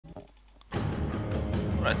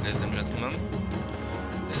Right, ladies and gentlemen,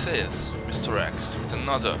 this is Mr.X with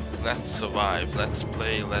another Let's Survive, Let's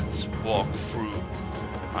Play, Let's Walk Through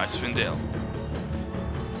Icewind Dale.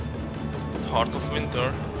 Heart of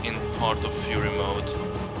Winter in Heart of Fury mode.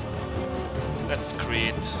 Let's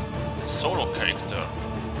create a solo character,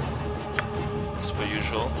 as per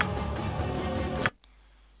usual.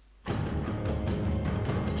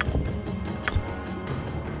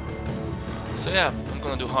 So yeah, I'm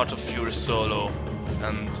gonna do Heart of Fury solo,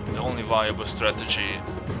 and the only viable strategy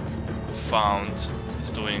found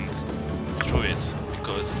is doing Druid,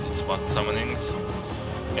 because it's about summonings.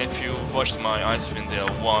 If you watched my Icewind Dale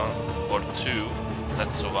 1 or 2,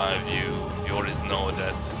 Let's Survive, you already know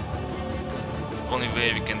that the only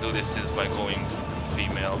way we can do this is by going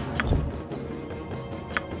female.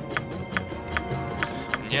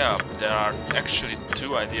 Yeah, there are actually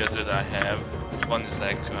two ideas that I have. One is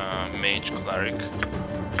like mage cleric,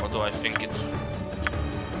 although I think it's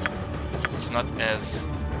not as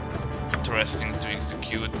interesting to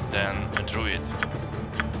execute than a druid.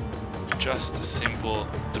 Just a simple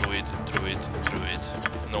druid.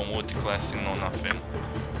 No multi-classing, no nothing.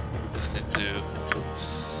 Just need to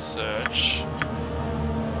search.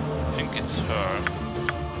 I think it's her.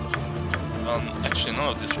 Actually, none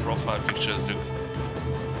of these profile pictures look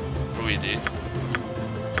druidy.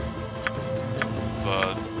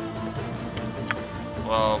 But,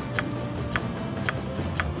 well,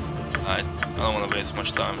 I don't want to waste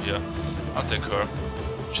much time here. I'll take her.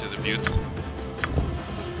 She's a beaut.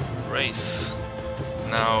 Race.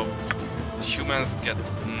 Now, humans get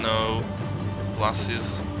no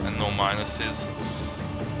pluses and no minuses.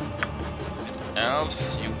 With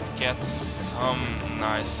elves, you get some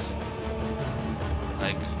nice,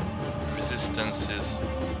 like, resistances.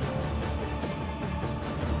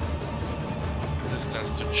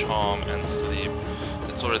 Resistance to charm and sleep.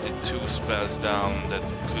 That's already 2 spells down that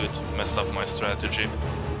could mess up my strategy.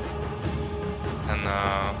 And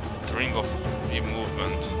the Ring of Free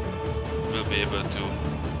Movement will be able to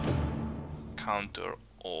counter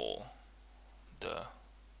all the...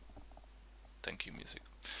 Thank you, music.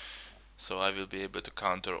 So I will be able to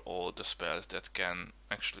counter all the spells that can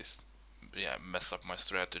actually mess up my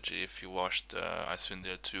strategy. If you watched Icewind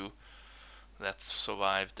Dale 2 Let's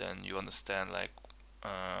Survive, then you understand, like,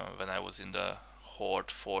 when I was in the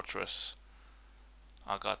Horde Fortress,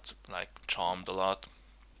 I got like charmed a lot,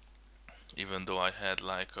 even though I had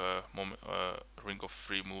like a Ring of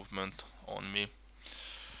Free Movement on me.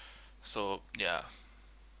 So yeah,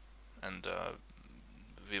 and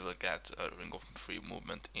we will get a Ring of Free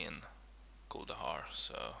Movement in Kuldahar,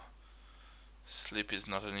 so sleep is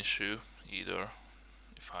not an issue either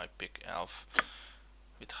if I pick elf.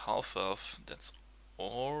 With half elf, that's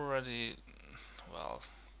already, well,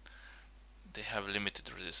 they have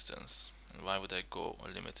limited resistance. And why would I go a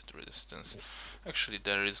limited resistance? Actually,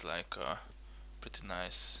 there is like a pretty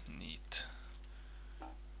nice, neat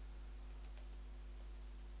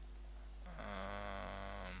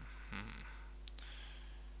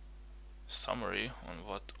summary on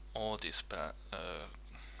what all these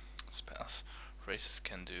spells, races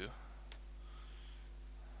can do.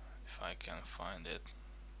 If I can find it.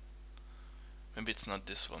 Maybe it's not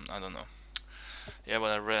this one, I don't know. Yeah,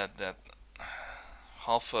 but I read that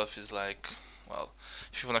half-elf is like, well,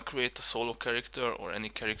 if you wanna create a solo character or any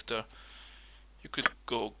character, you could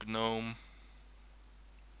go gnome.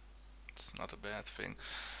 It's not a bad thing.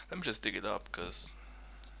 Let me just dig it up, because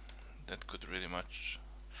that could really much,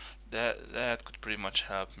 that could pretty much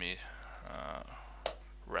help me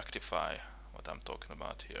rectify what I'm talking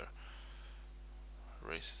about here.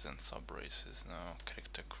 Races and sub-races. Now,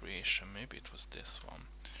 character creation, maybe it was this one.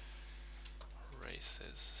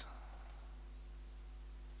 Races.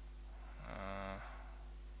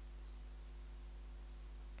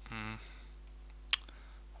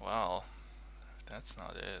 Well, that's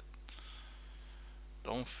not it.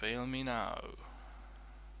 Don't fail me now.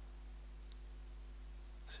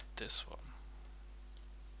 Is it this one?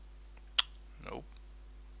 Nope.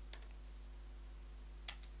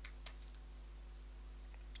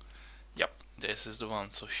 Yep, this is the one.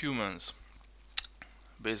 So humans.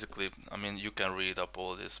 Basically, I mean, you can read up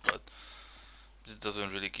all this, but it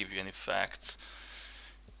doesn't really give you any facts.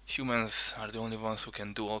 Humans are the only ones who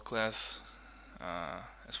can dual class.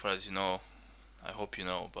 As far as you know, I hope you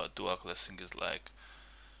know, but dual classing is like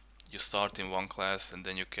you start in one class and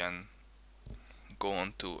then you can go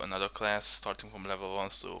on to another class starting from level 1.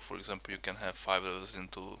 So for example, you can have 5 levels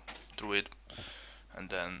into Druid and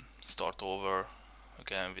then start over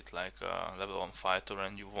again with like a level 1 fighter,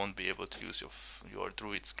 and you won't be able to use your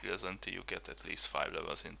Druid skills until you get at least 5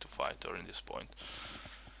 levels into fighter in this point.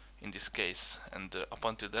 in this case, and up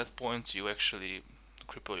until that point you actually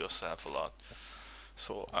cripple yourself a lot.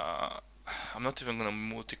 So I'm not even gonna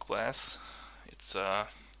multi-class. It's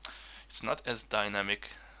not as dynamic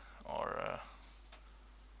or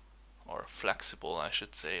flexible, I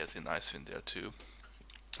should say, as in Icewind there too,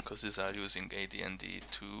 because these are using AD&D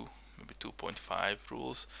 2, maybe 2.5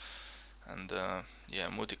 rules, and yeah,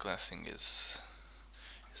 multi-classing is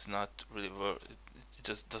not really worth it. It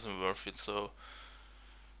just doesn't worth it. So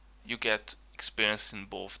you get experience in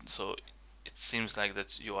both. So it seems like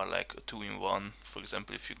that you are like a 2-in-1. For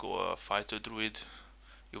example, if you go a fighter druid,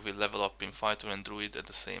 you will level up in fighter and druid at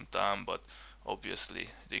the same time, but obviously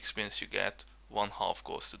the experience you get, one half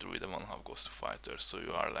goes to druid and one half goes to fighter, so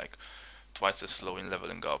you are like twice as slow in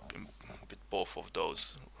leveling up with both of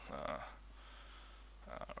those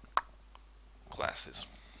classes.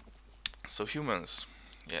 So humans,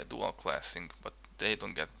 yeah, dual classing, but they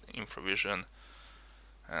don't get infravision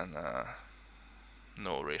and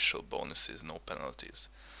no racial bonuses, no penalties.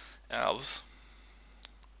 Elves,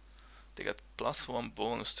 they get +1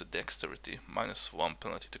 bonus to dexterity, -1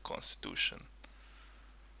 penalty to constitution.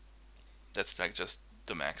 That's like just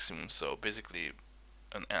the maximum. So basically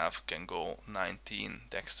an elf can go 19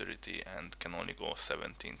 dexterity and can only go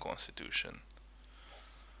 17 constitution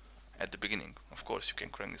at the beginning. Of course you can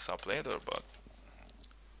crank this up later, but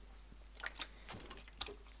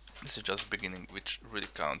this is just beginning, which really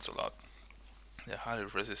counts a lot. They're highly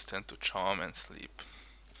resistant to charm and sleep.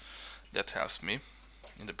 That helps me.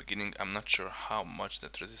 In the beginning I'm not sure how much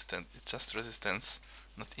that resistant, it's just resistance,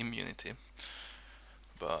 not immunity,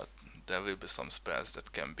 but there will be some spells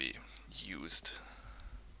that can be used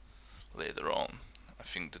later on. I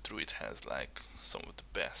think the druid has like some of the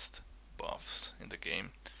best buffs in the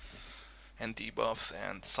game, and debuffs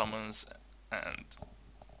and summons and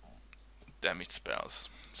damage spells,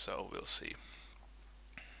 so we'll see.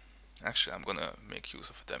 Actually I'm gonna make use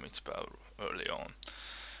of a damage spell early on,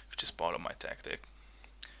 which is part of my tactic.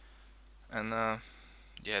 And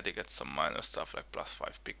yeah, they get some minor stuff like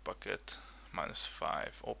 +5 pickpocket,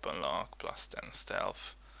 -5 open lock, +10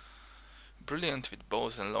 stealth. Brilliant with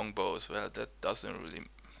bows and longbows. Well, that doesn't really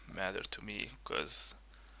matter to me because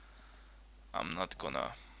I'm not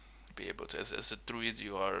gonna be able to. As a druid,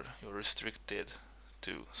 you're restricted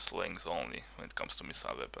to slings only when it comes to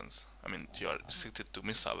missile weapons. I mean, you are restricted to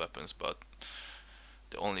missile weapons, but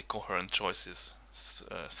the only coherent choice is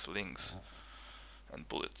slings and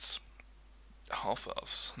bullets. Half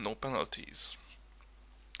elves, no penalties.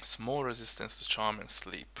 Small resistance to charm and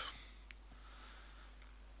sleep.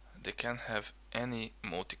 They can have any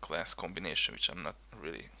multi-class combination, which I'm not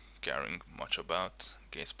really caring much about.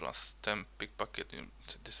 Gaze +10 pickpocket,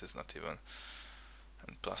 this is not even,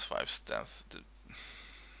 and +5 stealth.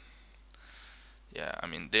 Yeah, I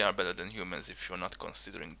mean they are better than humans if you're not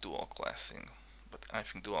considering dual classing, but I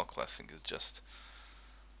think dual classing is just,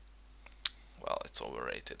 well, it's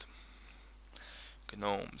overrated.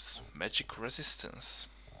 Gnomes, magic resistance.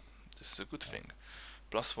 This is a good thing.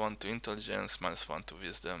 +1 to intelligence, -1 to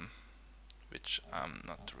wisdom, which I'm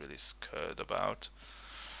not really scared about.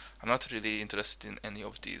 I'm not really interested in any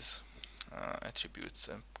of these attributes.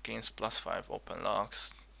 Gains +5 open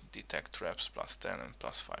locks, detect traps +10 and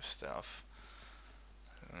 +5 stealth.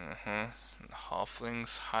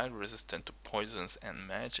 Halflings, high resistant to poisons and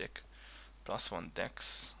magic, +1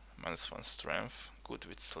 dex, -1 strength, good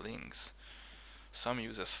with slings. Some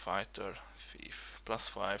use as fighter, thief,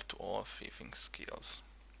 +5 to all thieving skills.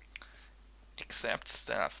 Except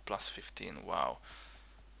stealth, +15, wow.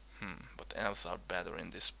 But elves are better in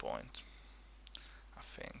this point, I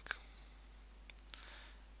think.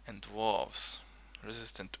 And dwarves,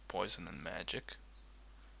 resistant to poison and magic,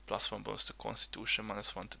 +1 bonus to constitution,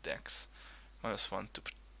 -1 to dex, -1 to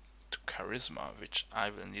charisma, which I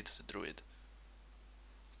will need as a druid,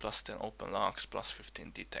 +10 open locks,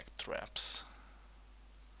 +15 detect traps.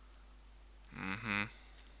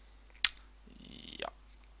 Yeah.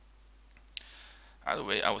 Either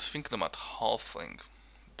way, I was thinking about halfling,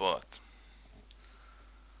 but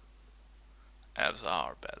elves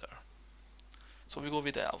are better. So we go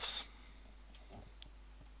with elves.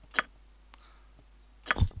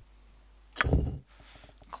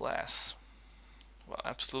 Class. Well,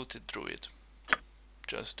 absolutely druid.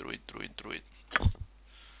 Just druid, druid, druid.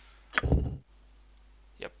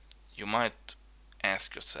 Yep. You might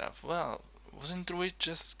ask yourself, well, wasn't druid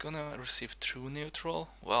just gonna receive true neutral?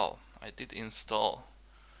 Well, I did install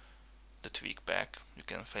the tweak pack. You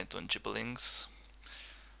can find it on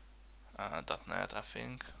gibberlings.net, I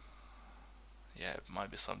think. Yeah, it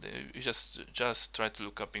might be something. You just try to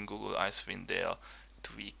look up in Google Icewind Dale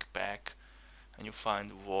tweak pack, and you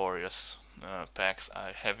find various packs.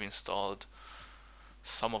 I have installed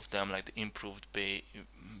some of them, like the improved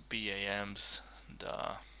BAMs, the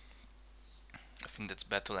I think that's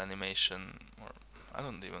battle animation, or I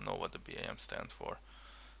don't even know what the BAM stand for.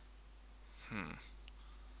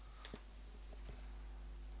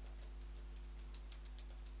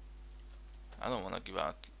 I don't want to give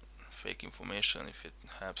out fake information if it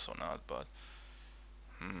helps or not, but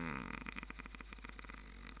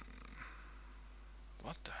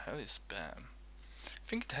what the hell is BAM? I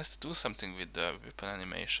think it has to do something with the weapon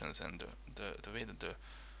animations and the way that the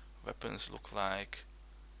weapons look like.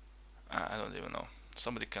 I don't even know.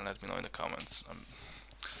 Somebody can let me know in the comments.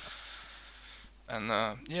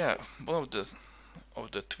 Yeah, one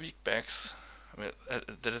of the tweak packs. I mean,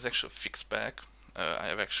 there is actually a fixed pack. I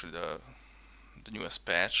have actually the newest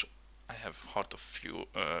patch. I have Heart of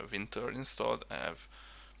Winter installed. I have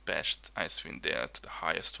patched Icewind there to the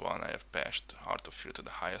highest one. I have patched Heart of Fury to the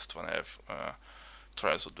highest one. I have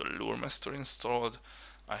Trials of the Lure Master installed.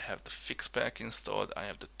 I have the fix pack installed. I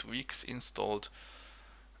have the tweaks installed,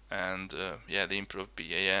 and yeah, the improved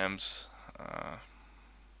BAMs,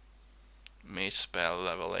 Mage spell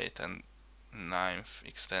level 8 and 9th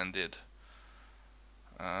extended.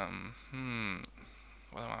 What am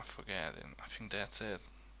I forgetting? I think that's it.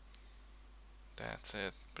 That's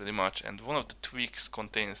it, pretty much. And one of the tweaks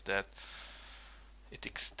contains that it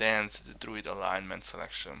extends the Druid alignment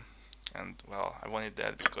selection. And well, I wanted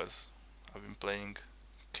that because I've been playing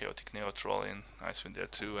Chaotic Neutral in Icewind there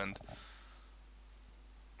too, and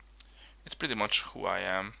it's pretty much who I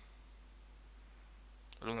am.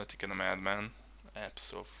 A lunatic and a madman.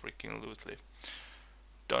 Abso-freaking-lutely.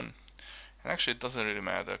 Done. And actually it doesn't really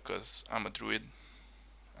matter because I'm a druid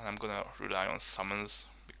and I'm gonna rely on summons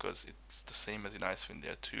because it's the same as in Icewind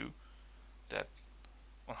there too. That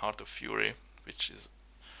on Heart of Fury, which is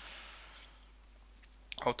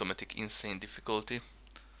automatic insane difficulty.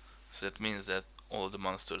 So that means that all the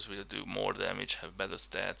monsters will do more damage, have better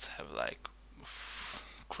stats, have like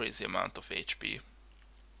crazy amount of HP,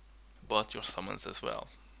 but your summons as well.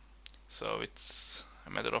 So it's a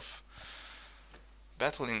matter of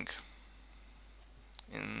battling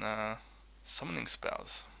in summoning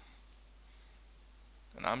spells.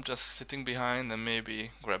 And I'm just sitting behind and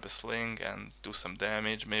maybe grab a sling and do some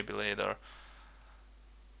damage. Maybe later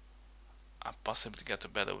I'll possibly get a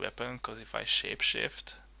better weapon, because if I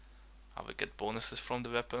shapeshift I will get bonuses from the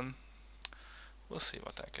weapon. We'll see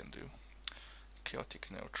what I can do. Chaotic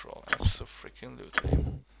Neutral,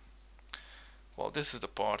 abso-freaking-lutely. Well, this is the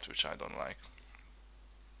part which I don't like.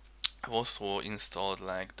 I've also installed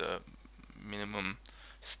like the minimum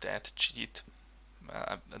stat cheat.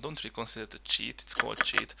 I don't really consider it a cheat, it's called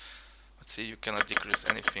cheat. But see, you cannot decrease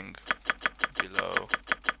anything below.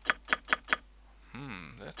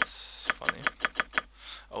 That's funny.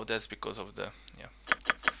 Oh, that's because of the, yeah.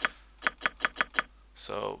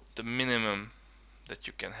 So the minimum that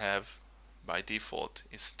you can have by default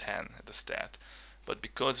is 10 at the stat. But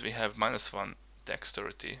because we have -1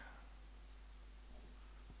 dexterity.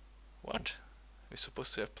 What? We're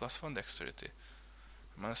supposed to have +1 dexterity.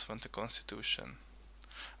 -1 to constitution.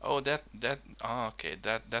 Oh, okay,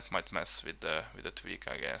 that might mess with the tweak,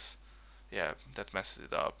 I guess. Yeah, that messes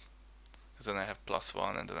it up. Because then I have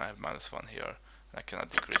 +1 and then I have -1 here. And I cannot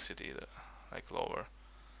decrease it either, like lower.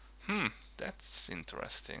 That's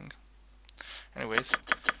interesting. Anyways,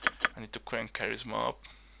 I need to crank charisma up.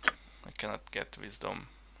 I cannot get wisdom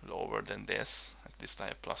lower than this. At least I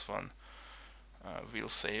have +1 will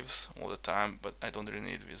saves all the time, but I don't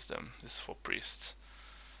really need wisdom. This is for priests.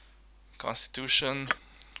 Constitution,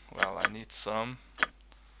 well, I need some.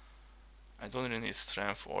 I don't really need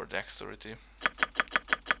strength or dexterity.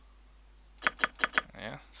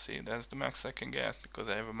 Yeah, see, that's the max I can get because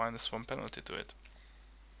I have a -1 penalty to it.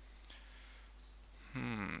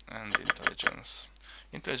 And intelligence.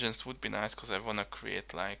 Intelligence would be nice because I want to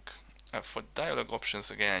create like for dialogue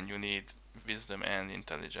options again you need wisdom and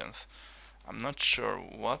intelligence. I'm not sure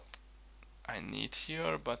what I need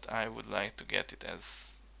here, but I would like to get it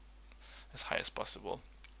as high as possible.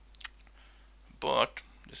 But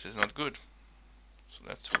this is not good. So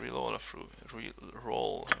let's re-roll a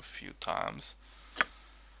few times.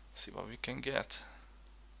 See what we can get.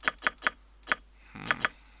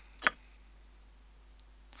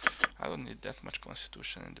 I don't need that much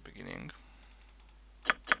constitution in the beginning.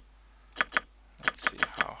 Let's see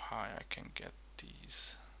how high I can get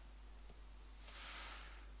these.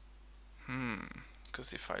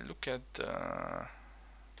 Because if I look at the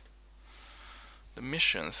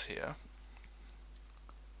missions here,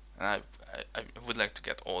 and I would like to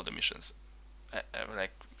get all the missions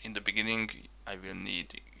like in the beginning I will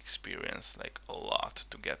need experience like a lot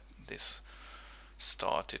to get this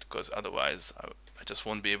started, because otherwise I just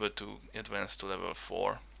won't be able to advance to level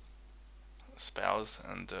 4 spells,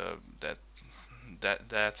 and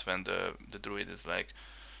that's when the druid is like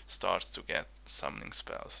starts to get summoning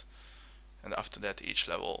spells, and after that each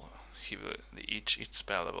level he will each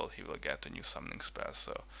spell level he will get a new summoning spell.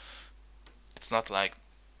 So it's not like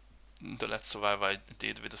the Let's Survive I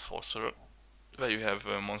did with the sorcerer, where you have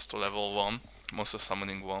monster level 1, monster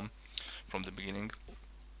summoning 1 from the beginning.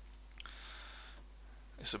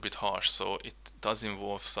 It's a bit harsh, so it does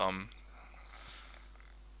involve some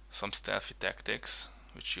stealthy tactics,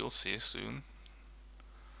 which you'll see soon.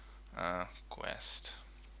 Quest.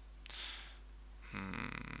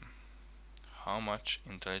 How much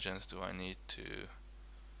intelligence do I need to...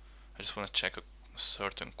 I just want to check a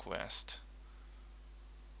certain quest.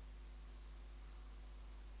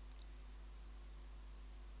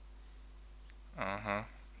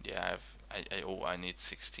 Yeah, I need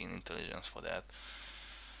 16 intelligence for that.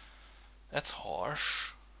 That's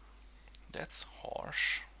harsh. That's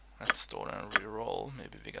harsh. Let's store and reroll.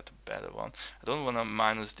 Maybe we get a better one. I don't want to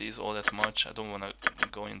minus these all that much. I don't want to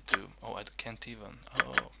go into... Oh, I can't even.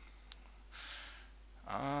 Oh.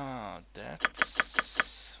 Ah,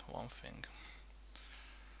 that's one thing.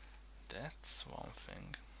 That's one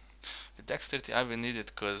thing. The dexterity I will need it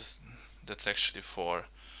because that's actually for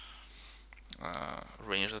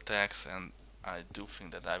ranged attacks, and I do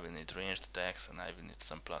think that I will need ranged attacks and I will need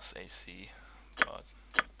some plus AC, but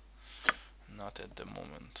not at the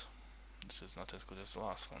moment. This is not as good as the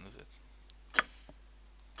last one, is it?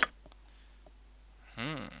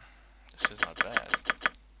 This is not bad.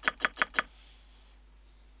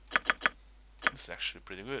 This is actually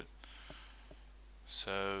pretty good.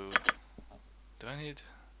 So, do I need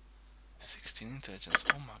 16 intelligence?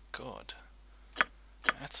 Oh my god.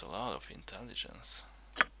 That's a lot of intelligence.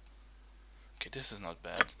 Okay, this is not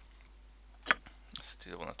bad. I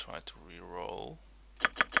still wanna try to reroll.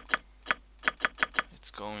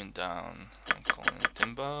 It's going down. I'm calling it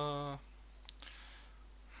timber.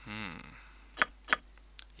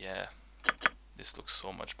 Yeah, this looks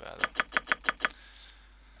so much better.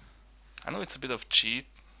 I know it's a bit of a cheat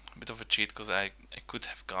because I could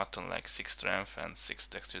have gotten like 6 strength and 6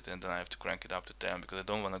 dexterity, and then I have to crank it up to 10 because I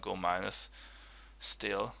don't want to go minus.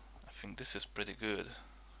 Still, I think this is pretty good.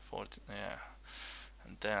 40, yeah.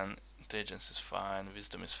 And then intelligence is fine,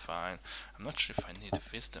 wisdom is fine. I'm not sure if I need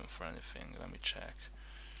wisdom for anything. Let me check.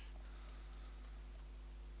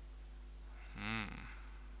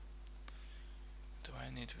 Do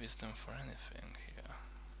I need wisdom for anything here?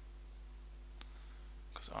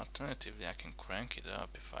 Because alternatively I can crank it up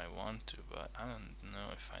if I want to, but I don't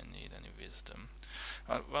know if I need any wisdom.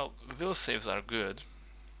 Well, will saves are good.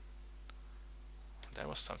 There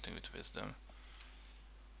was something with wisdom.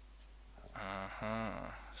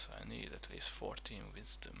 So I need at least 14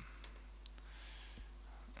 wisdom.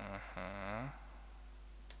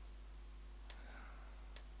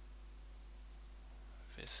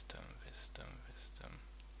 Wisdom.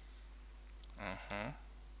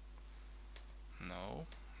 No.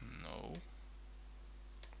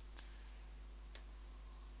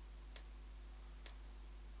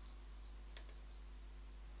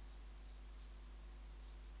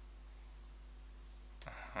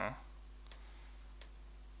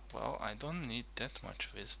 Well, I don't need that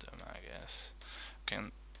much wisdom, I guess.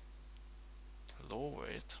 Can lower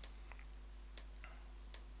it.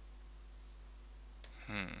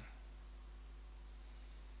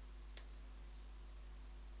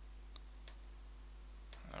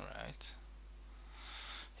 Alright.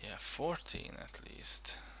 Yeah, 14 at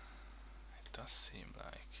least. It does seem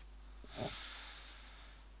like.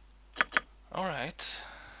 Alright.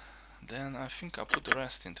 Then I think I'll put the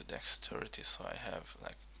rest into dexterity, so I have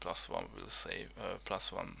like +1 will save,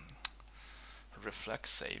 +1 reflex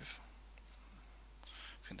save.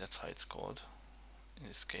 I think that's how it's called in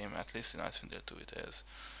this game, at least in Icewind 2 it is.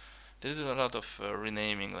 They did a lot of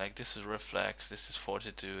renaming, like this is reflex, this is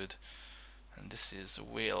fortitude, and this is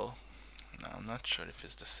will. Now, I'm not sure if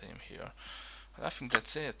it's the same here, but I think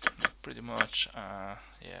that's it, pretty much.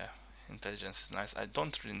 Yeah, intelligence is nice. I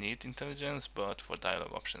don't really need intelligence, but for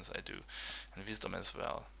dialogue options I do, and wisdom as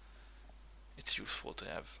well. It's useful to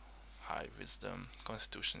have high wisdom.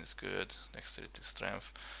 Constitution is good, dexterity,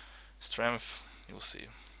 strength. Strength, you'll see.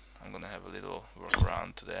 I'm gonna have a little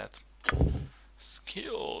workaround to that.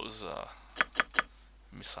 Skills,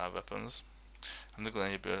 missile weapons. I'm not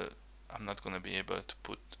gonna be able to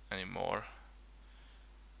put any more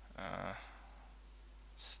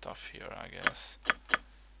stuff here, I guess.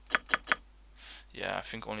 Yeah, I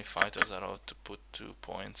think only fighters are allowed to put 2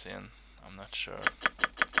 points in. I'm not sure.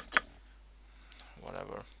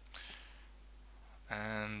 Whatever.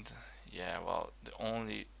 And yeah, well, the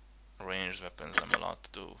only ranged weapons I'm allowed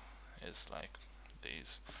to do is like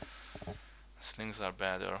these. Slings are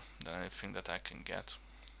better than anything that I can get.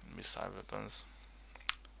 Missile weapons.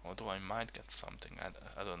 Although I might get something,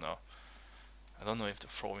 I don't know. I don't know if the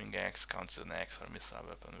throwing axe counts as an axe or missile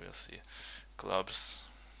weapon, we'll see. Clubs,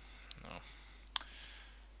 no.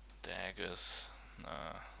 Daggers, no.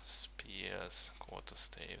 Spears,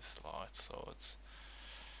 quarterstaves, large swords.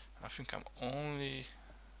 I think I'm only...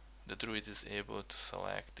 The Druid is able to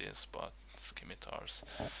select this, but scimitars.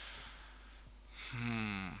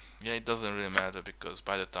 Yeah, it doesn't really matter because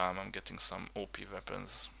by the time I'm getting some OP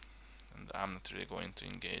weapons, and I'm not really going to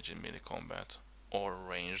engage in melee combat or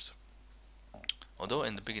ranged. Although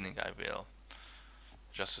in the beginning I will,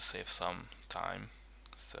 just to save some time.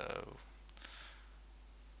 So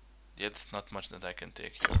yeah, it's not much that I can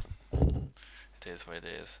take here. It is what it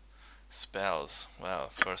is. Spells, well,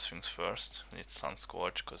 first things first, we need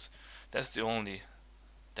Sunscorch, because that's the only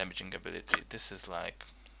damaging ability. This is like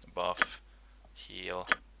buff, heal,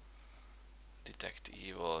 detect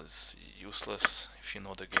evil is useless if you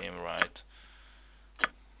know the game right.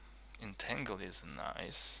 Entangle is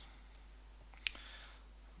nice,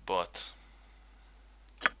 but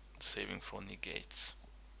saving throw negates.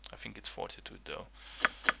 I think it's 42 though,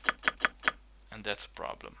 and that's a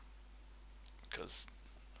problem because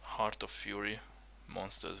Heart of Fury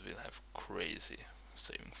monsters will have crazy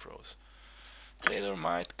saving throws. Tailor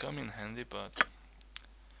might come in handy, but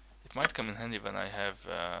it might come in handy when I have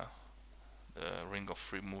the Ring of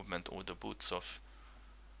Free Movement or the Boots of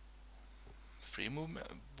Free Movement,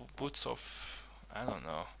 Boots of, I don't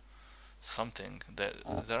know, something.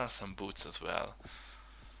 There are some boots as well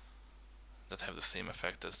that have the same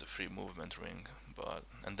effect as the free movement ring, but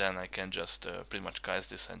and then I can just pretty much cast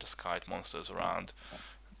this and just kite monsters around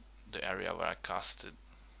the area where I casted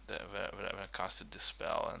where I casted this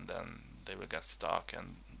spell, and then they will get stuck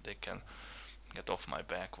and they can get off my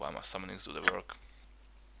back while my summonings do the work.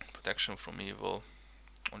 Protection from evil,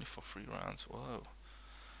 only for 3 rounds. Whoa,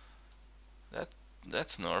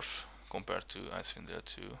 that's nerf compared to Icewind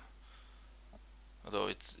 2. Although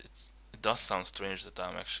it does sound strange that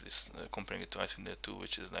I'm actually comparing it to Icewind 2,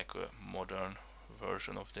 which is like a modern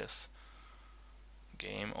version of this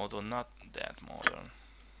game, although not that modern.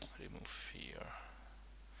 Remove fear.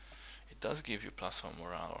 It does give you +1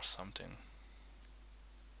 morale or something.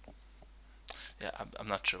 Yeah, I'm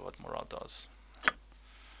not sure what morale does.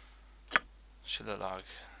 Shillalagh,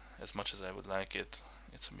 as much as I would like it,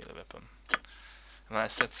 it's a melee weapon. And when I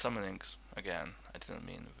said summonings, again, I didn't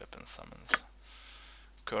mean weapon summons.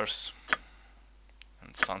 Curse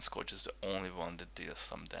and Sunscorch is the only one that deals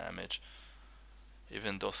some damage.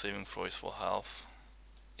 Even though saving throw is full health,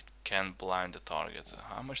 it can blind the target.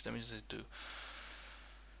 How much damage does it do?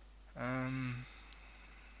 +1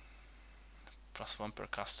 per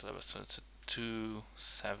caster level, so it's a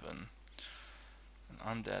 2/7. And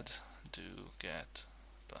undead do get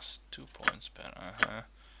 +2 points per.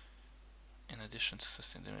 In addition to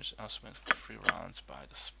sustained damage, also meant for 3 rounds by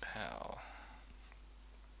the spell.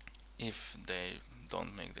 If they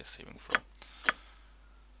don't make their saving throw.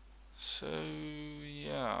 So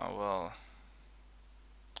yeah, well,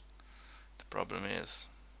 the problem is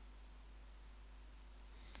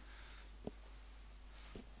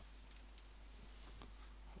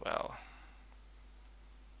well,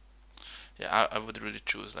 yeah, I would really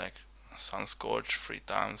choose like Sunscorch 3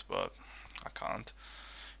 times, but I can't.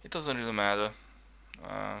 It doesn't really matter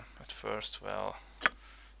at first. Well,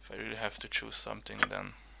 if I really have to choose something,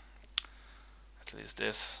 then at least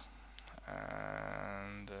this.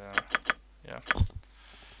 And yeah,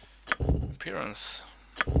 appearance.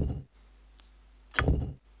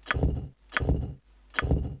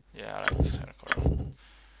 Yeah, I like this hair color.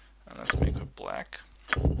 And let's make her black.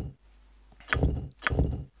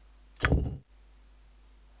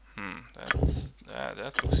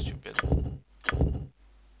 That looks stupid.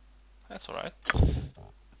 That's alright.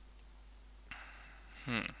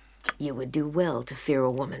 You would do well to fear a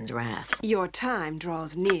woman's wrath. Your time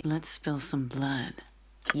draws near. Let's spill some blood.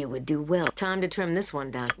 You would do well. Time to trim this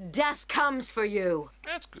one down. Death comes for you!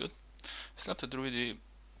 That's good. It's not a druidy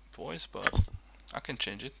voice, but I can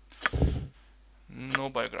change it. No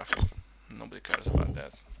biography. Nobody cares about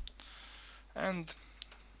that. And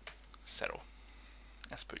Zero,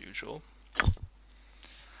 as per usual.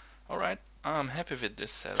 Alright, I'm happy with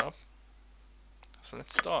this setup. So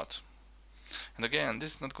let's start. And again,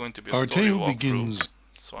 this is not going to be a story walkthrough,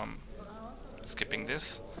 so I'm skipping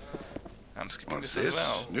this. I'm skipping What's this as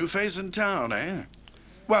well. New face in town, eh?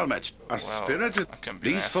 Well met. A Well, spirited. I can be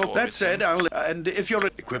an These asshole folk. That with said, him. and if you're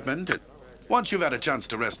equipment, once you've had a chance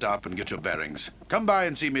to rest up and get your bearings, come by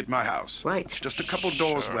and see me at my house. Right. It's just a couple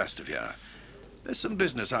doors Sure. west of here. There's some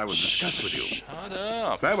business I will discuss with you. Shut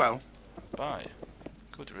up! Farewell. Bye.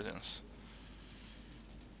 Good riddance.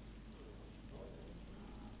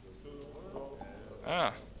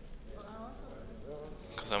 Ah.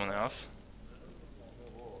 Because I'm an elf.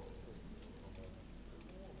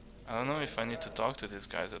 I don't know if I need to talk to these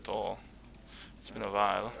guys at all. It's been a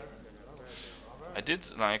while. I did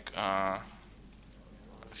like, I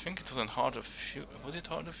think it was in Heart of Fury. Was it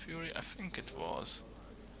Heart of Fury? I think it was.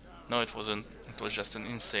 No, it wasn't. It was just an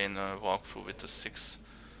insane walkthrough with the 6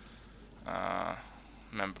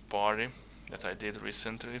 member party that I did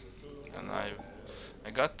recently, and I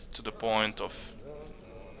got to the point of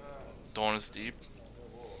Dawn's Deep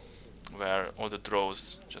where all the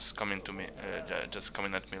drows just come into me, just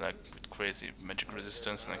coming at me like with crazy magic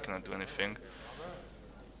resistance, and I cannot do anything.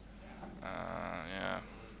 Yeah,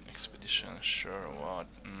 expedition, sure, what?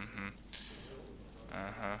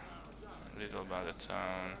 Little by the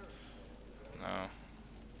town. No,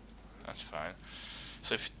 that's fine.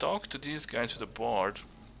 So if you talk to these guys with the board,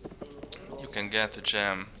 you can get a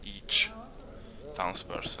gem each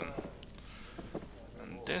townsperson.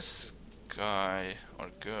 And this guy or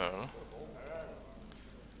girl,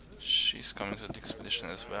 she's coming to the expedition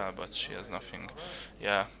as well, but she has nothing.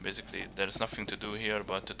 Yeah, basically there's nothing to do here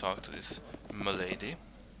but to talk to this milady.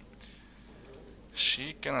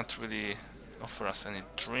 She cannot really offer us any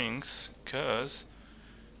drinks because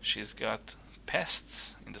she's got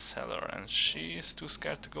pests in the cellar and she is too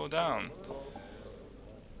scared to go down.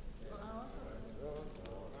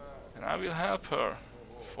 And I will help her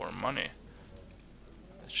for money.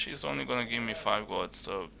 She's only gonna give me 5 gold,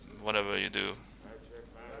 so whatever you do,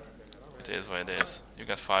 it is what it is. You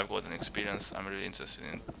got 5 gold in experience. I'm really interested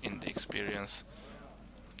in the experience.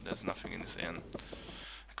 There's nothing in this inn.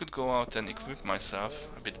 I could go out and equip myself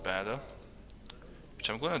a bit better, which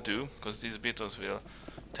I'm gonna do, because these beetles will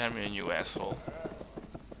turn me a new asshole.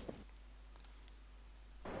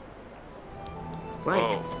 Right.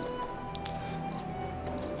 Whoa.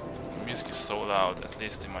 The music is so loud, at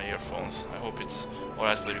least in my earphones. I hope it's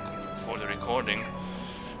alright for the recording.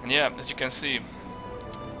 And yeah, as you can see,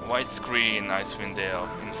 widescreen Icewind Dale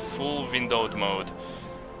in full windowed mode.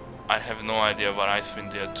 I have no idea why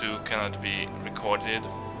Icewind Dale 2 cannot be recorded.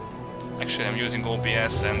 Actually, I'm using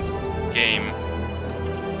OBS and game,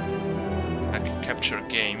 like capture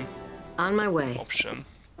game On my way. option,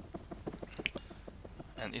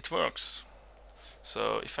 and it works.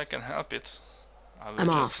 So if I can help it, I will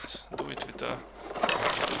I'm just do it with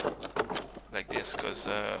like this, because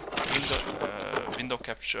window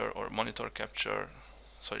capture or monitor capture,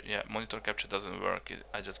 sorry, yeah, monitor capture doesn't work.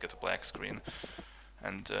 I just get a black screen.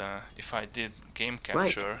 And if I did game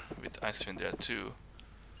capture with Icewind Dale 2,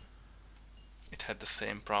 it had the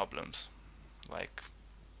same problems, like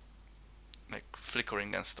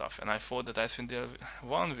flickering and stuff. And I thought that Icewind Dale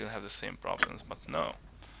 1 will have the same problems, but no,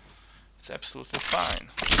 it's absolutely fine.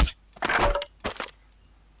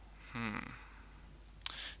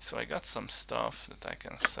 So I got some stuff that I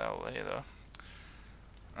can sell later.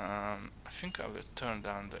 I think I will turn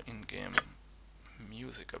down the in-game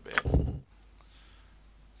music a bit,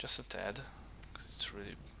 just a tad, because it's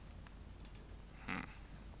really.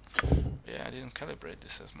 Yeah, I didn't calibrate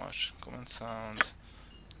this as much. Command sounds.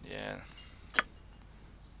 Yeah.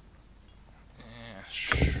 Yeah,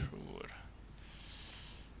 sure.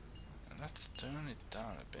 And let's turn it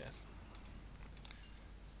down a bit.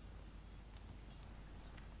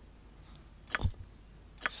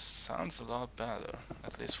 Sounds a lot better,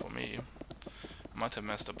 at least for me. I might have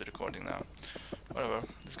messed up the recording now. Whatever,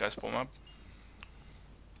 this guy's pull up.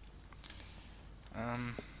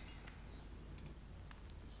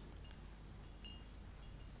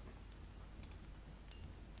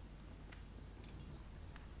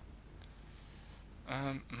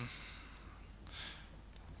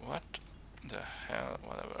 What the hell?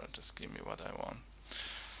 Whatever, just give me what I want.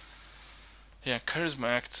 Yeah, charisma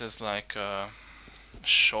acts as like a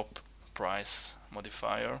shop price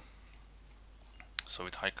modifier. So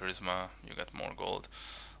with high charisma you get more gold.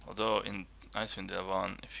 Although in Icewind Dale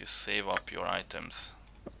 1, if you save up your items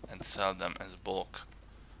and sell them as bulk,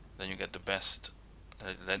 then you get the best,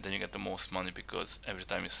 then you get the most money, because every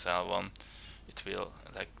time you sell one, it will,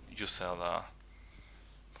 like, you sell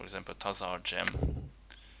for example, Tazar gem.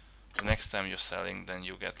 The next time you're selling, then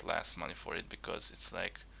you get less money for it, because it's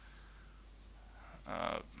like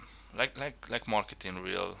market in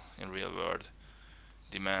real world.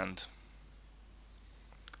 Demand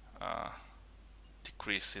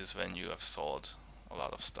decreases when you have sold a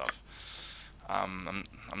lot of stuff. I'm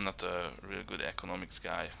not a really good economics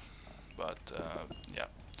guy, but yeah,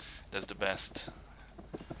 that's the best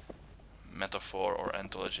metaphor or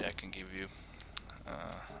analogy I can give you.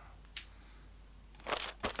 I'm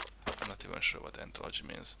not even sure what analogy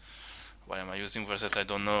means. Why am I using words that I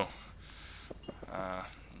don't know?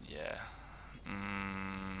 Yeah.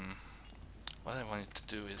 What I wanted to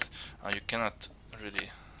do is, you cannot really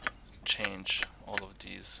change all of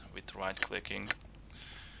these with right clicking.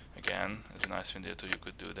 Again, as an Icewind Data you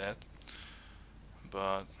could do that.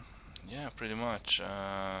 But yeah, pretty much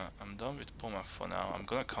I'm done with Poma for now. I'm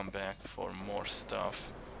gonna come back for more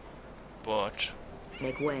stuff, but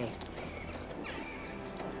Make way.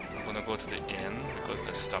 I'm gonna go to the inn because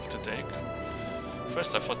there's stuff to take.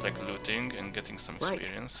 First I thought like looting and getting some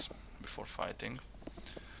experience before fighting.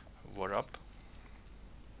 What up?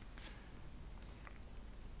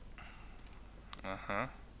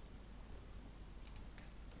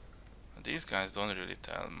 These guys don't really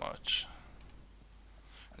tell much.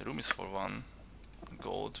 The room is for 1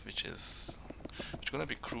 gold, which is gonna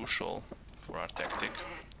be crucial for our tactic.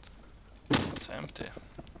 It's empty.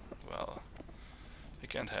 Well, we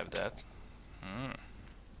can't have that.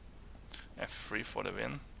 F3 for the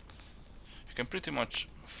win. You can pretty much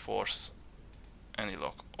force any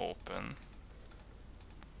lock open,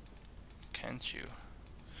 can't you?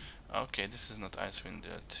 Okay, this is not Icewind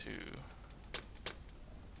Dale 2.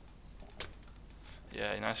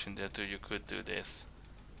 Yeah, in Icewind Dale 2 you could do this,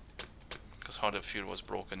 because Heart of Fear was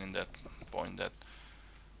broken in that point that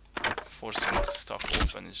forcing stuff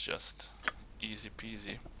open is just easy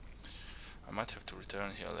peasy. I might have to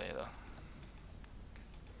return here later.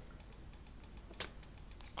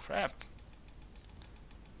 Crap!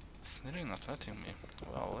 It's really not letting me.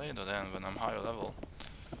 Well, later then, when I'm higher level.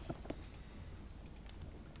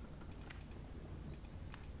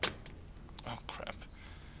 Oh crap.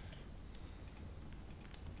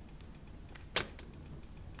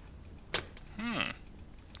 I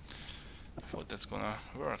thought that's gonna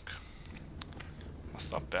work.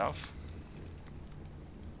 What's up, Elf?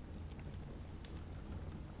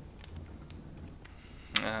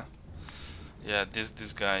 Yeah,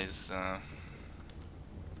 this guy is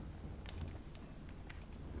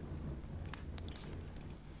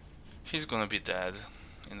he's gonna be dead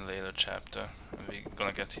in a later chapter, and we're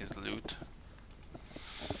gonna get his loot.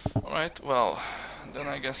 Alright, well, then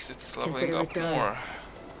I guess it's leveling up more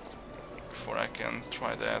before I can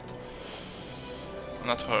try that. I'm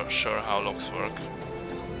not sure how locks work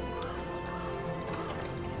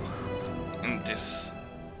in this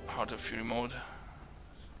Heart of Fury mode.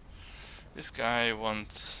 This guy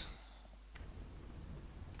wants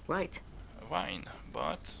wine,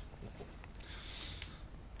 but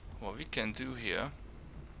what we can do here,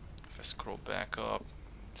 if I scroll back up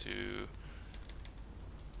to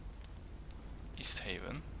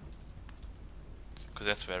Easthaven, because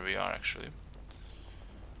that's where we are actually.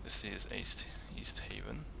 This is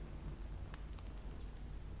Easthaven.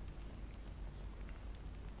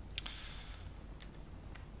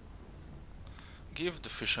 Give the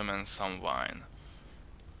fisherman some wine.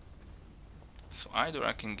 So either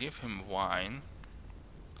I can give him wine,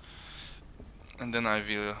 and then I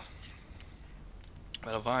will.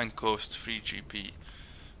 Well, wine costs 3 GP,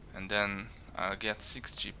 and then I'll get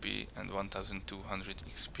 6 GP and 1200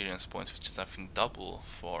 experience points, which is I think double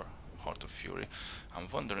for Heart of Fury. I'm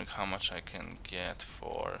wondering how much I can get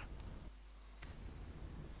for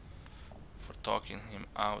talking him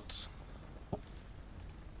out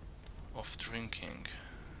of drinking.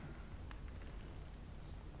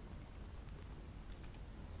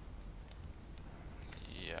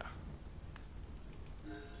 Yeah.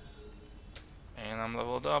 And I'm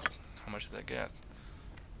leveled up. How much did I get?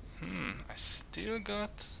 I still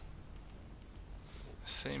got the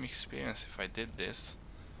same experience if I did this.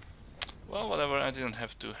 Well, whatever, I didn't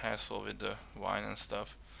have to hassle with the wine and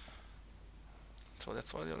stuff. So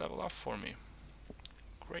that's why they level up for me.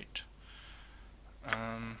 Great.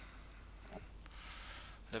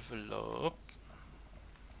 Level up.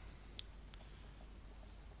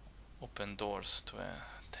 Open doors to a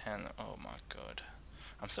 10. Oh my god.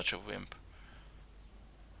 I'm such a wimp.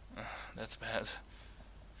 That's bad.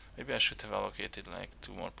 Maybe I should have allocated like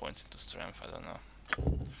 2 more points into strength, I don't know.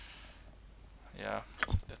 Yeah,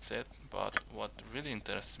 that's it. But what really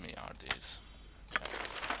interests me are these.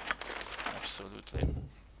 Yeah, absolutely.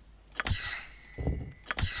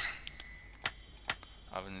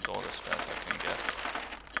 I will need all the spells I can get.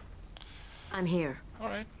 I'm here.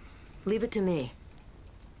 Alright. Leave it to me.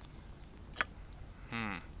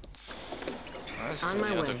 Let's do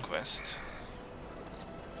the other quest,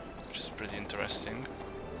 which is pretty interesting.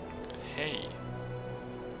 Hey,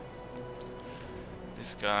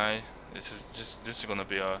 this guy. This is gonna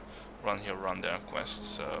be a run here, run there quest.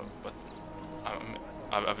 So, but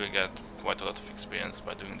I will get quite a lot of experience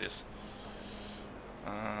by doing this.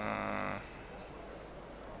 Yeah,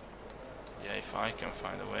 if I can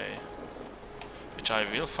find a way, which I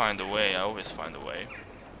will find a way. I always find a way,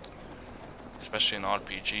 especially in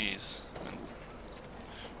RPGs.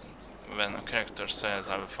 When a character says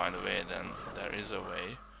I will find a way, then there is a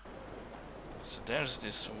way. So there's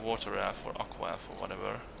this water elf or aqua elf or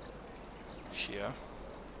whatever here.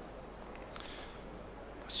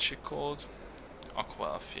 What's she called? Aqua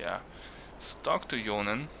elf, yeah. So talk to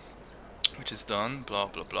Yonen, which is done, blah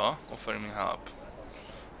blah blah, offering me help.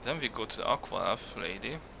 Then we go to the aqua elf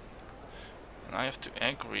lady, and I have to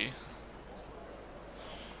agree.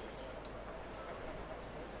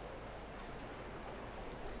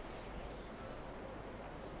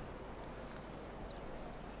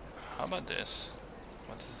 How about this?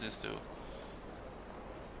 What does this do?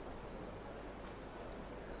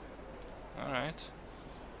 Alright.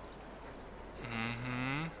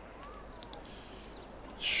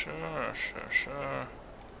 Sure.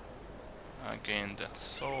 I gained that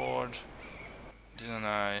sword. Didn't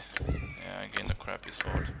I? Yeah, I gained a crappy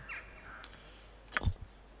sword.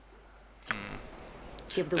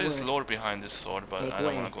 There's lore behind this sword, but I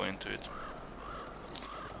don't want to go into it.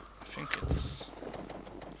 I think it's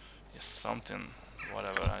something,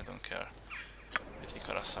 whatever, I don't care. With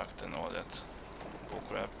Icarasuct and all that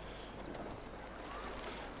bullcrap.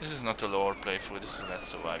 This is not a lore playthrough, this is Let's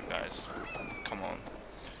Survive, guys. Come on.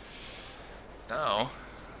 Now,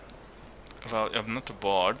 well, I'm not a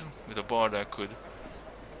bard. With a bard I could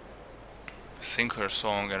sing her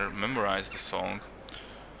song and memorize the song,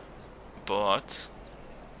 but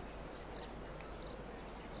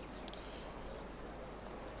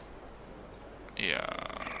yeah.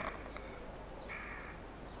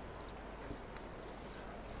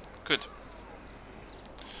 Good.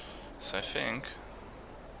 So I think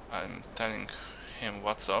I'm telling him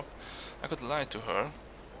what's up. I could lie to her,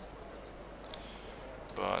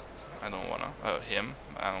 but I don't wanna. Him,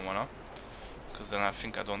 I don't wanna, because then I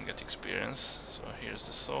think I don't get experience. So here's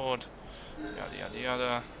the sword, yada yada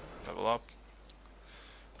yada, level up.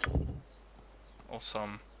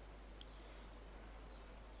 Awesome.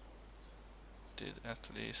 Did at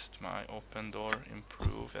least my open door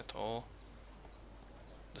improve at all?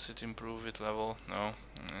 Does it improve with level? No.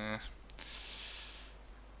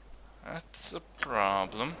 That's a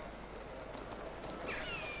problem.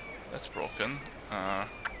 That's broken.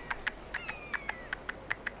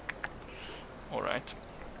 Alright.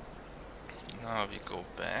 Now we go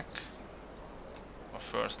back. But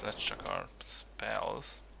first let's check our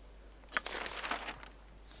spells.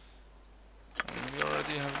 And we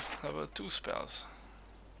already have level 2 spells,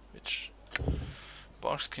 which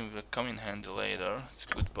Barkskin will come in handy later. It's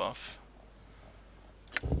a good buff.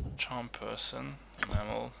 Charm Person,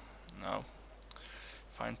 Mammal, no.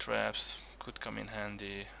 Find Traps, could come in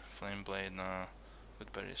handy. Flame Blade, no.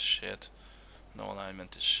 Woodberry is shit. No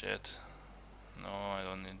Alignment is shit. No, I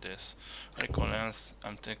don't need this. Recall Lance,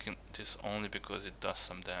 I'm taking this only because it does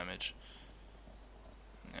some damage.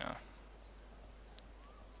 Yeah.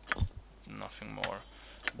 Nothing more.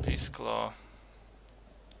 Beast Claw.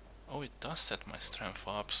 Oh, it does set my strength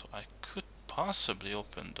up, so I could possibly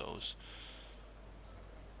open those.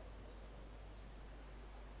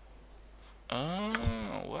 Oh,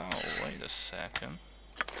 wow, wait a second.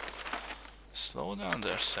 Slow down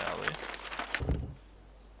there, Sally.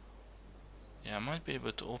 Yeah, I might be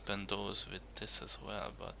able to open those with this as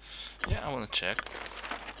well, but yeah, I want to check.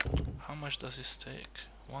 How much does this take?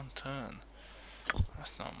 1 turn.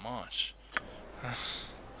 That's not much.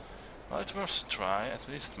 Well, it's worth a try. At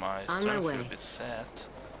least my strength will be set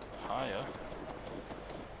higher.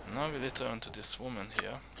 Now we return to this woman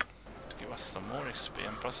here to give us some more XP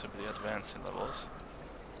and possibly advance in levels.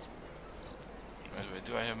 Wait,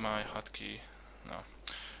 do I have my hotkey? No.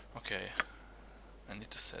 Okay. I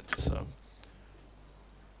need to set this up.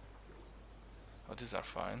 Oh, these are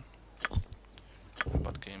fine.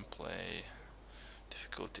 But gameplay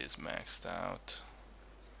difficulty is maxed out.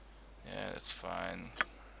 Yeah, that's fine.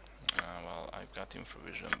 Well, I've got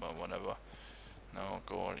infravision, but whatever. No,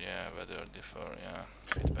 gore, yeah, weather differ, yeah,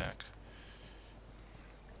 feedback.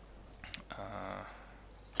 I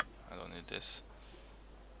don't need this.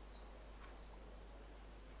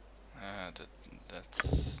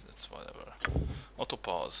 That's whatever. Auto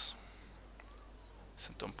pause.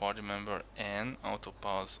 Set on party member and auto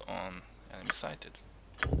pause on enemy sighted.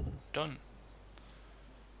 Done.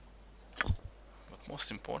 But most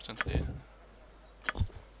importantly,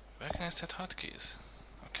 Where can I set hotkeys?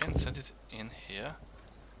 I can't set it in here.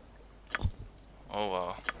 Oh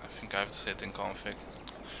wow, I think I have to set it in config.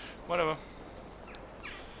 Whatever.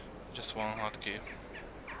 Just one hotkey.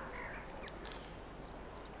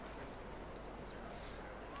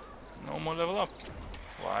 No more level up.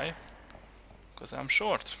 Why? Because I'm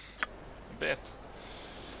short. A bit.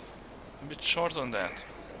 A bit short on that.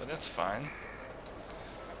 But that's fine.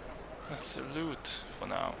 That's loot for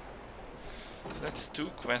now. So that's 2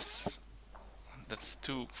 quests. That's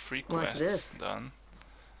 2 free Watch quests this. done.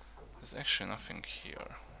 There's actually nothing here.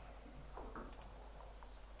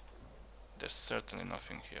 There's certainly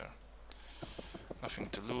nothing here. Nothing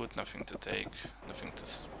to loot, nothing to take, nothing to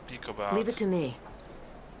speak about. Leave it to me.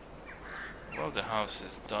 One of the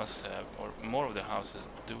houses does have, or more of the houses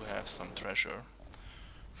do have some treasure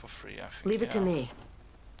for free, I think. Leave it to me.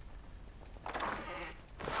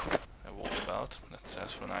 A wolf belt, that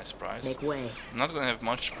sells for a nice price. Make way. I'm not gonna have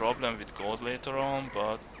much problem with gold later on,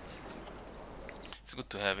 but it's good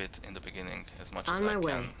to have it in the beginning as much as On my I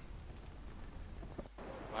way. can.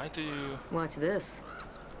 Why do you... Watch this.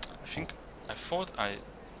 I thought I...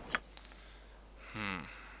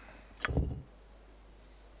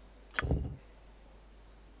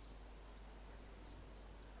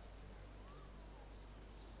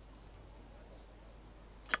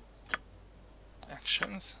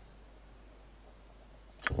 Actions?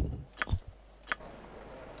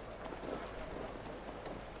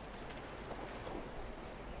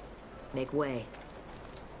 Make way.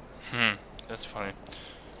 That's funny.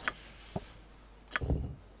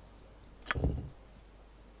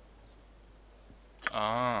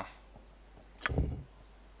 Ah.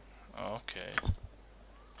 Okay.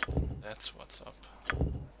 That's what's up.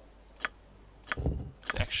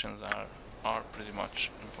 The actions are pretty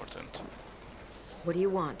much important. What do you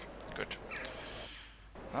want? Good.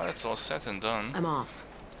 Now that's all set and done. I'm off.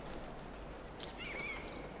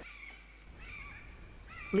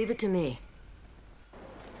 Leave it to me.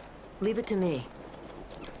 Leave it to me.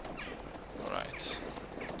 Alright.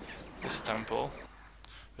 This temple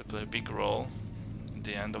will play a big role at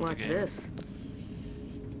the end of Watch the game. this.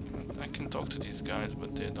 I can talk to these guys,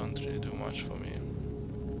 but they don't really do much for me.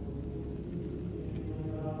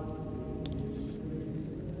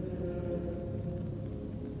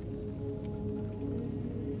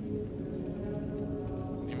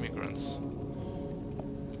 Immigrants.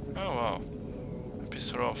 Oh wow. I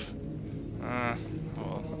pissed her off.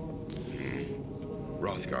 Well.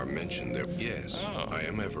 Rothgar mentioned there. Yes, Oh. I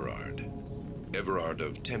am Everard. Everard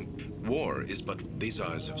of War is but these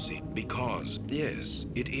eyes have seen. Because, yes,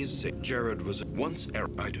 it is. Jared was once.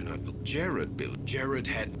 I do not. Jared built. Jared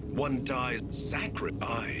had one dies. Sacred.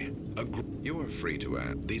 I agree. You are free to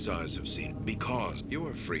ask. These eyes have seen. Because you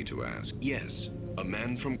are free to ask. Yes, a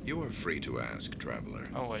man from. You are free to ask, traveler.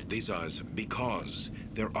 Oh wait. These eyes. Because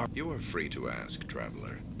there are. You are free to ask,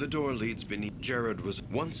 traveler. The door leads beneath. Jared was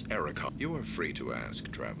once Erica. You are free to ask,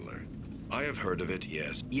 traveler. I have heard of it.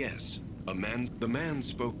 Yes. Yes. A man. The man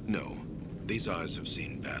spoke. No. These eyes have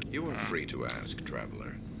seen that. You are free to ask,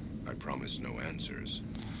 traveler. I promise no answers.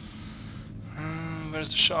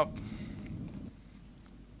 Where's the shop?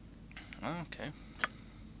 Okay.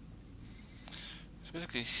 So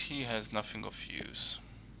basically he has nothing of use.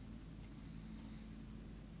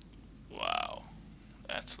 Wow.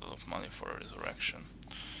 That's a lot of money for a resurrection.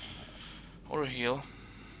 Or a heal.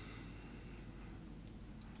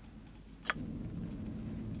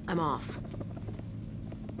 I'm off.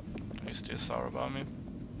 Are you still sour about me?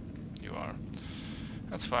 You are.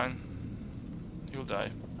 That's fine. You'll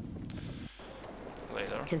die.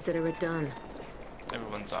 Later. Consider it done.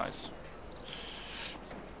 Everyone dies.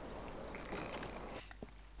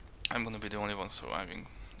 I'm gonna be the only one surviving.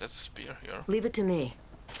 There's a spear here. Leave it to me.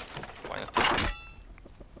 Why not take it?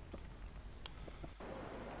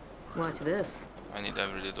 Watch this. I need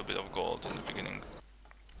every little bit of gold in the beginning.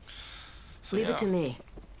 So Leave yeah, it to me.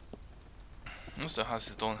 most of the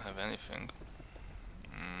houses don't have anything.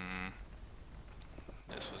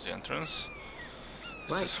 This was the entrance.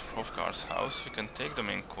 This Right. is Hrothgar's house. We can take the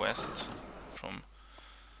main quest from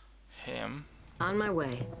him. On my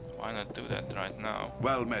way. Why not do that right now?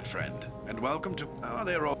 Well met, friend, and welcome to... Oh,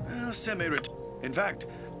 they're all semi-ret... In fact,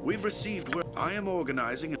 we've received word. I am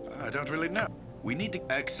organizing... I don't really know. We need to...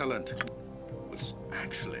 Excellent.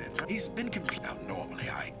 Actually, he's been complete... Now, normally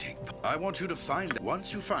I take... I want you to find...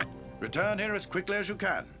 Once you find... Return here as quickly as you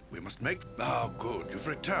can. We must make... Oh, good, you've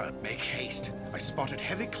returned. Make haste. I spotted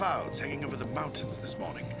heavy clouds hanging over the mountains this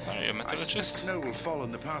morning. Are you a I suspect metallurgist? snow will fall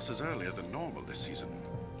in the passes earlier than normal this season.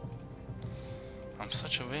 I'm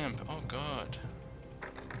such a wimp. Oh god.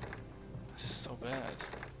 This is so bad.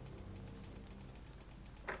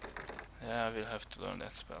 Yeah, I will have to learn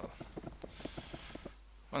that spell.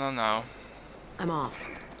 Well, not now. I'm off.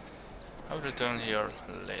 I'll return here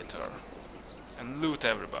later and loot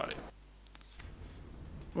everybody.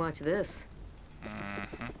 Watch this.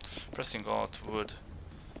 Pressing Alt would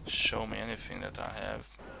show me anything that I have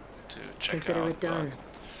to check Consider out. it done.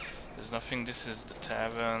 There's nothing. This is the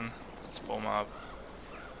tavern. Let's bomb up.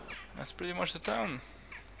 That's pretty much the town.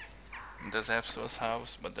 There's Absol's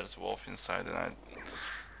house, but there's Wolf inside, and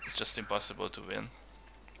it's just impossible to win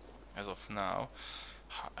as of now.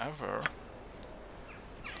 However,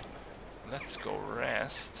 let's go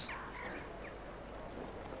rest.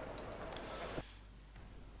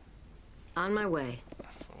 On my way.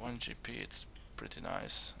 For 1 GP, it's pretty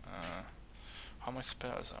nice. How my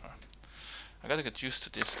spells are. I gotta get used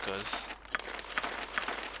to this because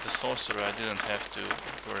the sorcerer I didn't have to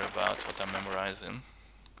worry about what I'm memorizing.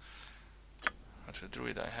 But with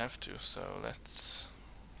Druid I have to, so let's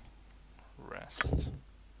rest.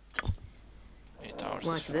 8 hours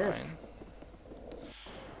Watch is this. fine.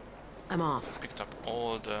 I'm off. Picked up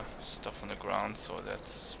all the stuff on the ground, so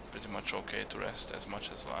that's pretty much okay to rest as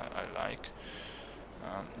much as I like.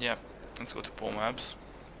 Yeah, let's go to Pomabs.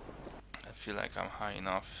 I feel like I'm high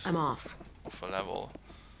enough I'm off. of a level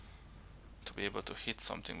to be able to hit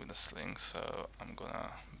something with a sling, so I'm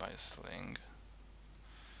gonna buy a sling.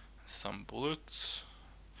 Some bullets.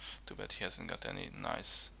 Too bad he hasn't got any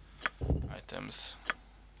nice items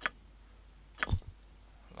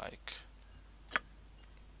like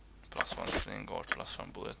 +1 sling or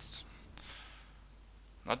 +1 bullets.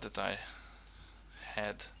 Not that I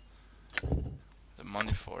had the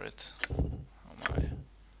money for it. Oh my.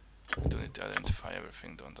 I do need to identify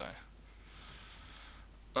everything, don't I?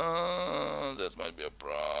 That might be a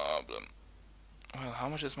problem. Well, how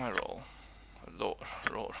much is my roll? Lore.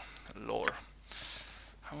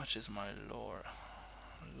 How much is my lore?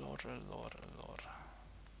 Lore.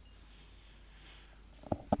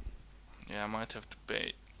 Yeah, I might have to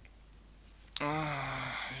pay.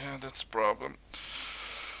 Yeah, that's a problem.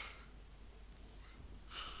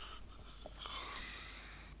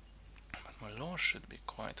 But my lore should be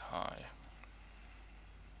quite high.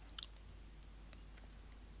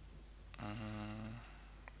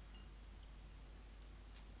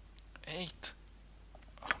 8.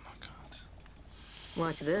 Oh my god.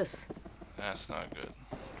 Watch this. That's not good.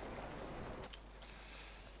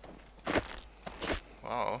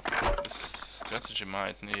 Wow, this strategy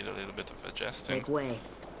might need a little bit of adjusting. Make way.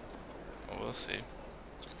 Oh, we'll see.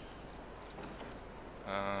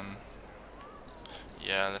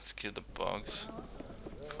 Yeah, let's kill the bugs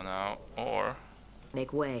for now. Or,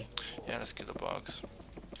 Make way. yeah, let's kill the bugs.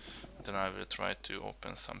 Then I will try to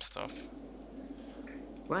open some stuff.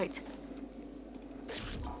 Right.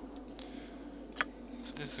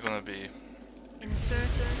 So this is gonna be,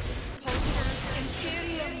 Insurgents, poachers,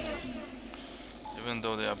 Imperium. even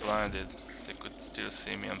though they are blinded, they could still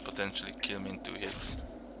see me and potentially kill me in 2 hits.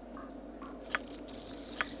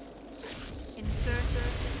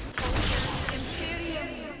 Insurgents, poachers, Imperium.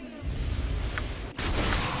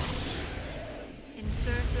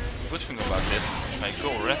 Insurgents. Good thing about this, if I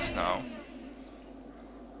go rest now,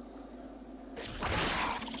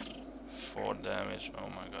 4 damage, oh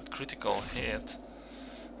my god, critical hit.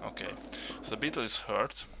 Okay, so the beetle is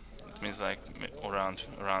hurt, it means like around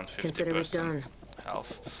Consider it 50% done.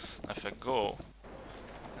 health. If I go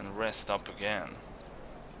and rest up again,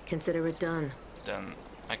 Consider it done. then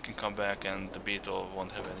I can come back and the beetle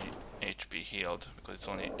won't have any HP healed, because it's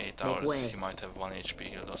only 8 Make hours, way. he might have 1 HP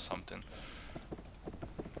healed or something.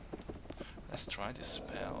 Let's try this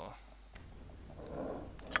spell.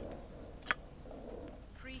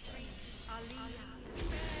 Priest Aliyah.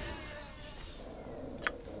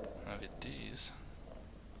 With these.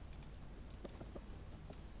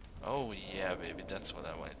 Oh yeah, baby, that's what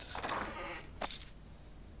I wanted to see.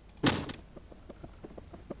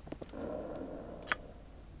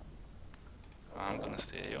 I'm gonna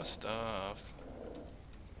steal your stuff.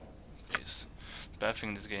 Please. Bad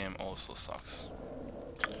thing, this game also sucks.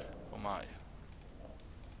 Oh my.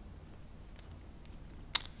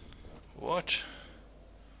 What?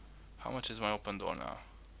 How much is my open door now?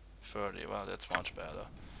 30, well that's much better.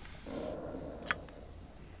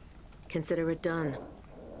 Consider it done.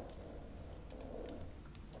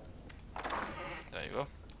 There you go.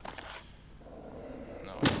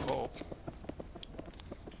 No hope.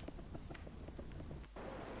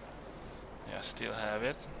 Yeah, still have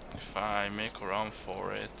it. If I make a run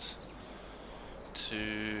for it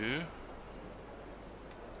to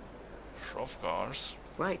Hrothgar's,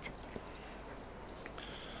 Right.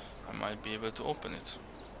 I might be able to open it.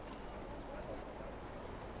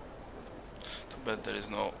 Too bad there is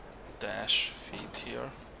no dash feat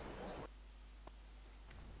here.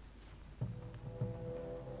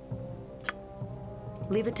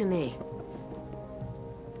 Leave it to me.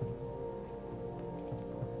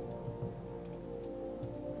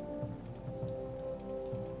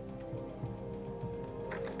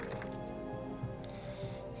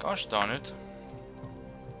 Gosh darn it.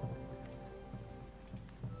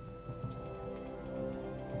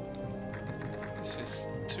 This is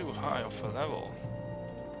too high of a level.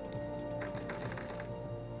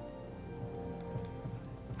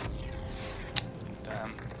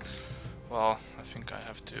 Damn. Well, I think I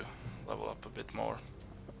have to level up a bit more.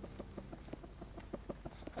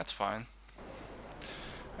 That's fine.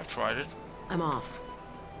 I've tried it. I'm off.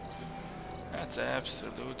 That's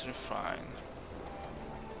absolutely fine.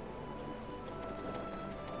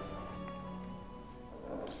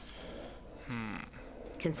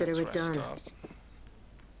 Consider Let's it done. rest up.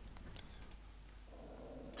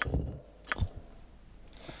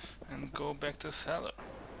 And go back to cellar.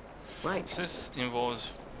 Right. This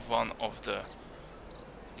involves one of the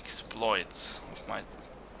exploits of my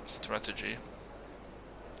strategy.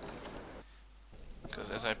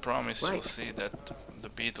 Because as I promised, you'll see that the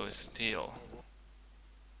beetle is still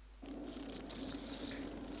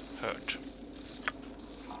hurt.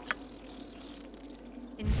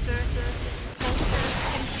 Insertus Pulsar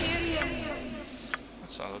Imperium.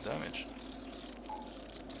 That's a lot of damage.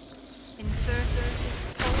 Insertus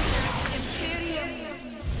Pulsar Imperium.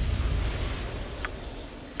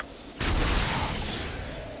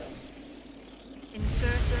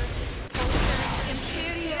 Insertus Pulsar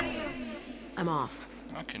Imperium. I'm off.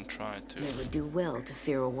 I can try to They would do well to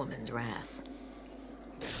fear a woman's wrath.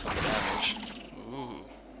 do some damage. Ooh,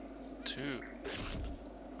 2.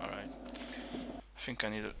 Alright. I think I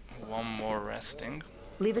need one more resting.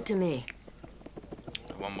 Leave it to me.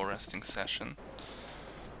 One more resting session.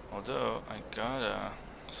 Although I gotta,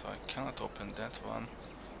 so I cannot open that one.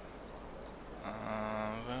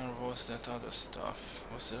 Where was that other stuff?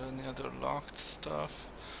 Was there any other locked stuff?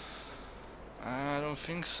 I don't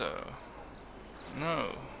think so.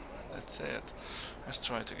 No, that's it. Let's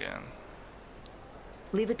try it again.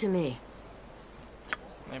 Leave it to me.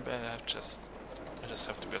 Maybe I just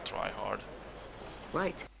have to be a tryhard.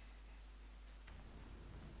 Right.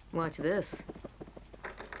 Watch this.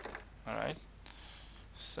 Alright.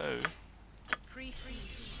 So Priest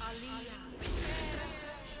Alia.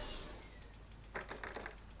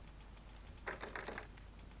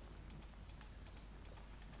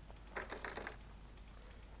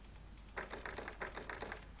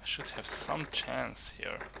 I should have some chance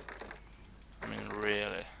here. I mean,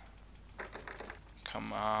 really.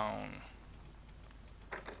 Come on.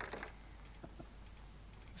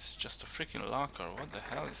 It's just a freaking locker. What the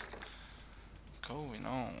hell is going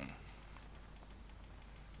on?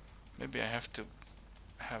 Maybe I have to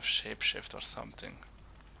have shapeshift or something.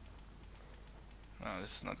 No,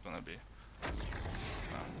 this is not gonna be.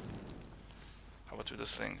 No. How about with the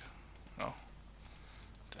sling? No.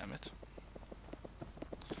 Damn it.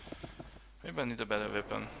 Maybe I need a better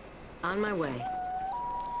weapon. On my way.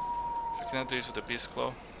 If I cannot do this with the beast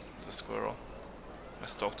claw, the squirrel.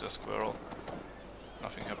 Let's talk to a squirrel.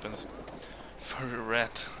 Nothing happens. Furry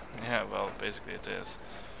rat. Yeah, well, basically it is.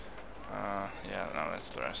 Yeah, now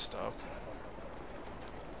let's rest up.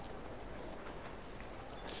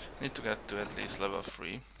 Need to get to at least level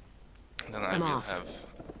 3. Then I I'm will off. have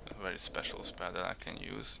a very special spell that I can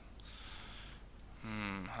use.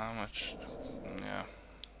 How much? Yeah.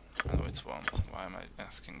 I know it's 1. Why am I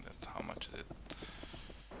asking that? How much is it?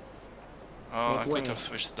 Oh, I could have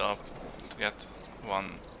switched it up to get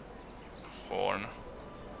 1 horn.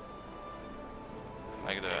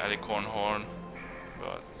 Like the alicorn horn.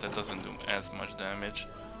 But that doesn't do as much damage.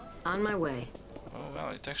 On my way. Oh well,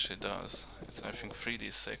 it actually does. It's I think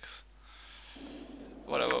 3d6.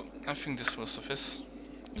 Whatever, I think this will suffice.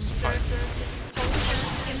 Suffice.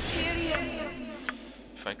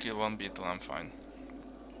 If I kill 1 beetle, I'm fine.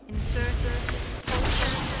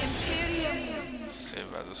 Save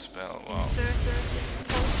value spell, wow.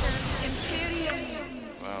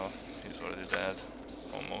 Well, he's already dead.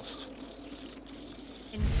 Almost.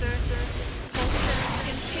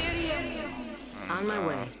 On my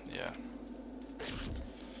way. Yeah.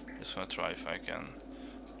 Just wanna try if I can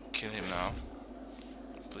kill him now.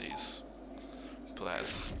 Please.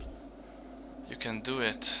 Please. You can do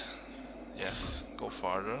it. Yes, go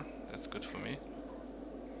farther. That's good for me.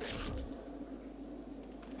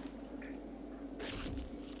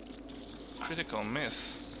 Critical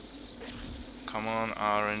miss. Come on,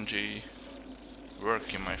 RNG.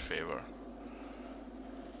 Work in my favor.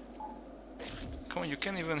 Come on, you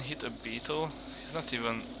can't even hit a beetle. He's not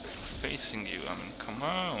even facing you. I mean, come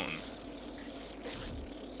on.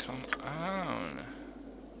 Come on.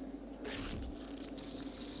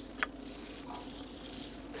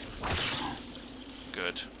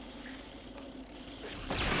 Good.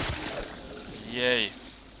 Yay.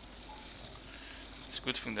 It's a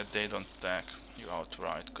good thing that they don't attack you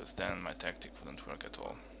outright, because then my tactic wouldn't work at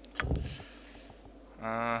all.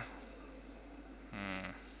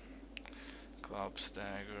 Clubs,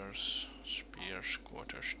 daggers, spears,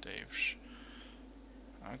 quarterstaves.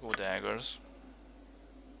 I go daggers.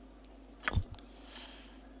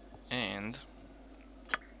 And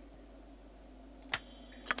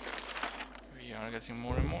we are getting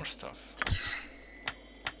more and more stuff.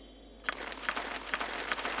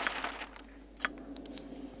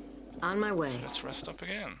 On my way. So let's rest up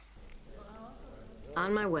again.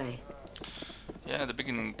 On my way. Yeah, the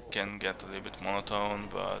beginning can get a little bit monotone,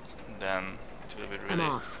 but then it will be I'm really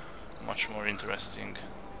off. much more interesting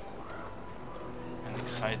and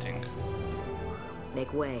exciting.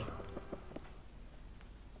 Make way.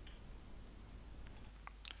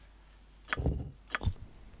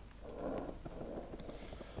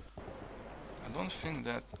 I don't think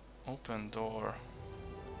that open door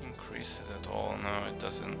increases at all. No, it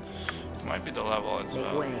doesn't. It might be the level as Make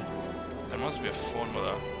well. way. There must be a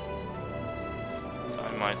formula that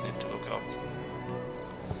I might need to look up.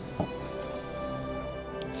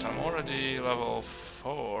 So I'm already level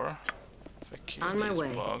 4. If I kill On my these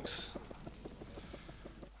way. bugs,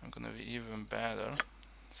 I'm gonna be even better.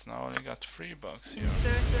 So now I only got 3 bugs here.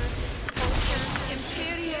 Insurgents, Culture,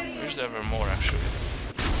 Imperium. I wish there were more actually.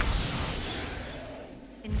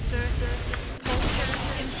 Insurgents, Culture,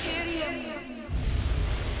 Imperium.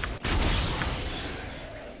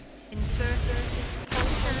 Insurgents,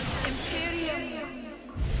 Culture, Imperium.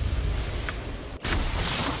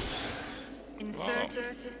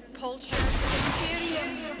 Insurgents, Culture,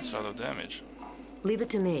 Imperium. It's a lot of damage. Leave it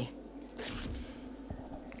to me.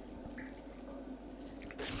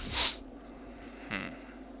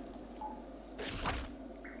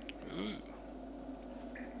 Ooh.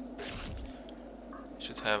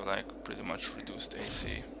 Should have like pretty much reduced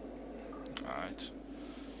AC. Alright.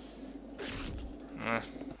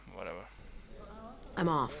 Whatever. I'm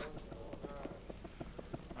off.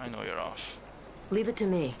 I know you're off. Leave it to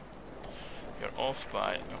me. You're off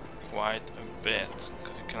by quite a bit,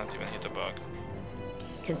 because you cannot even hit a bug.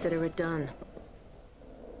 Consider it done.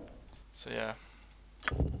 So yeah.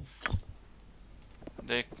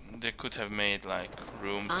 They could have made like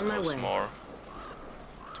rooms On my cost way. more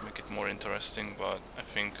to make it more interesting, but I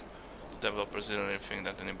think the developers didn't really think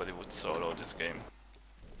that anybody would solo this game.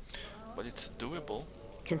 But it's doable.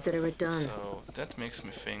 Consider it done. So that makes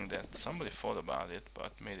me think that somebody thought about it,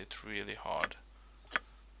 but made it really hard.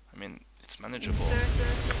 I mean, it's manageable.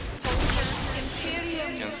 Insurgents, Culture,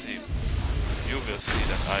 Imperium. You can see, you will see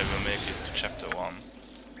that I will make it to chapter 1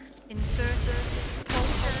 Insurgents,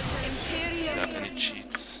 Culture, Imperium. without any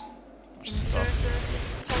cheats or stuff. Insurgents,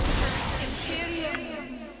 Culture,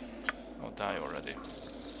 Imperium. Oh, die already.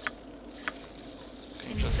 Can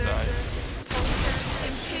you just die? Insurgents, Culture,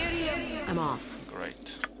 Imperium. I'm off.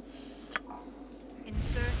 Great.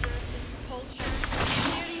 Insurgents, Culture,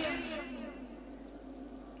 Imperium.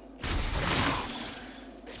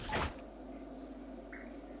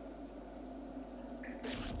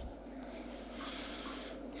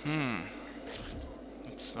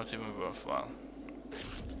 It's not even worthwhile.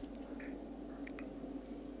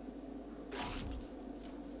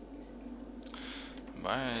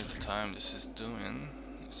 By the time this is doing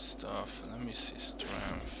stuff, let me see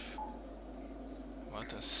strength. What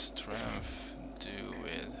does strength do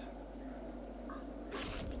with?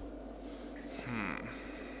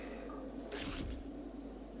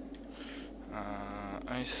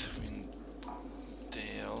 Icewind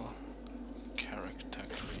Dale character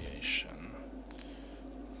creation.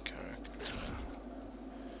 Character.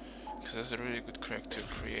 Because there's a really good character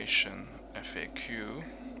creation FAQ.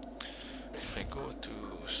 If I go to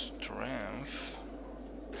strength,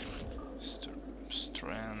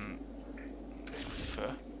 strength,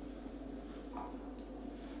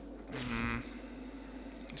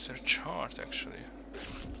 is there a chart actually?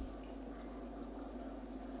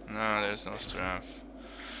 No, there's no strength.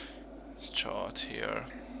 It's chart here.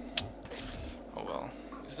 Oh well.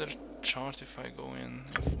 Is there a chart if I go in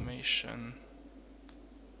information?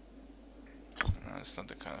 No, it's not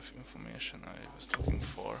the kind of information I was looking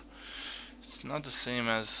for. It's not the same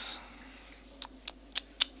as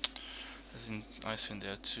in Icewind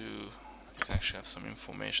there too. You can actually have some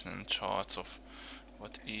information and charts of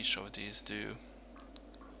what each of these do.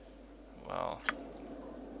 Well,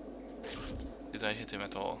 did I hit him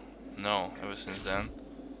at all? No, ever since then.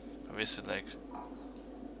 I wasted like...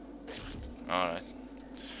 Alright.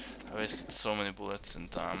 I wasted so many bullets and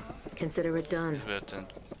time. Consider it done. It's better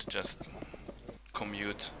to just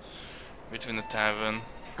commute between the tavern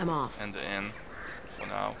I'm off. and the inn for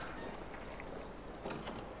now.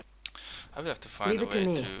 I will have to find Leave a it to way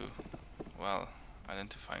me. to, well,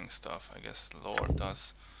 identifying stuff. I guess lore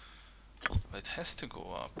does. But it has to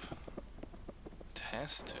go up. It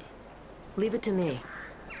has to. Leave it to me.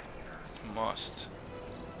 It must.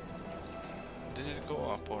 Did it go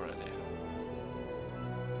up already?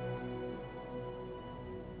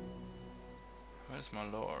 Where's my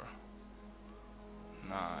lore?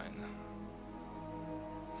 9.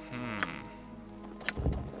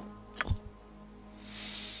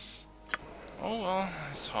 Oh well,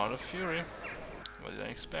 it's Heart of Fury. What did I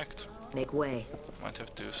expect? Make way. Might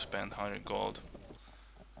have to spend 100 gold.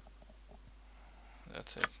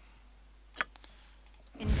 That's it.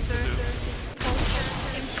 Insurgers, culture,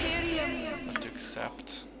 Imperium. Have to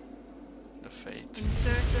accept the fate.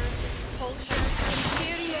 Insurgers, culture,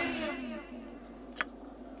 Imperium.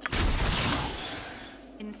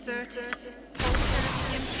 Insurgers, culture,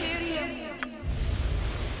 Imperium.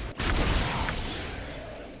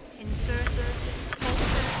 Insurgers,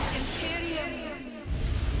 culture, Imperium.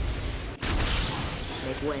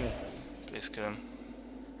 Make way. Please kill him.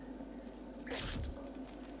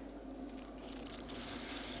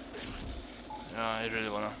 Yeah, I really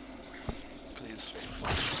wanna. Please.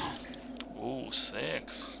 Ooh,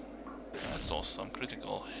 6. That's awesome.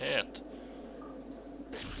 Critical hit.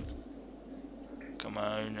 Come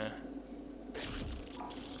on.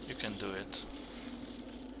 You can do it.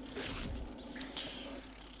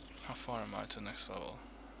 How far am I to next level?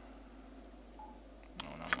 No,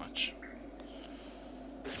 not much.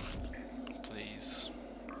 Please.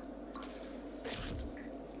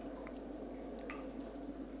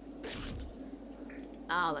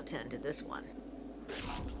 I'll attend to this one.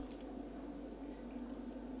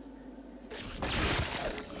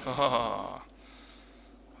 Haha.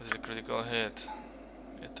 Was it a critical hit?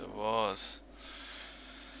 It was.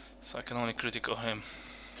 So I can only critical him.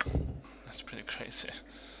 That's pretty crazy.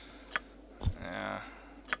 Yeah.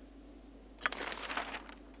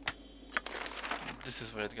 This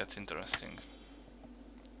is where it gets interesting.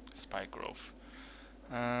 Spike growth.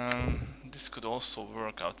 This could also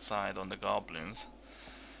work outside on the goblins,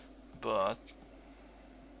 but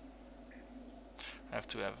I have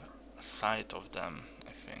to have sight of them,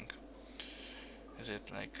 I think. Is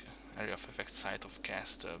it like area of effect sight of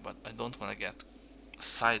caster, but I don't want to get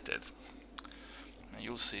sighted.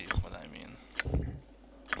 You'll see what I mean.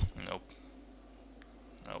 Nope.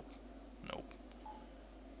 Nope. Nope.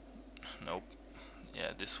 Nope.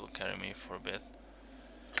 Yeah, this will carry me for a bit.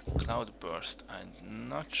 Cloud burst. I'm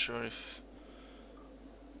not sure if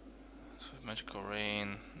so magical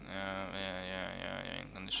rain. Yeah.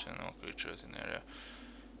 Conditional creatures in area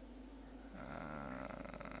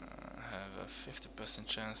have a 50%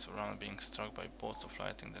 chance around being struck by bolts of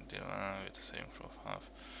lightning that deal with a saving throw of half.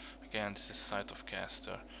 Again, this is sight of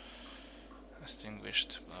caster.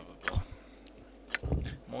 Extinguished. Blah blah blah.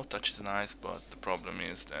 More touch is nice, but the problem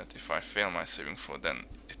is that if I fail my saving throw, then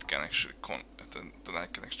it can actually then I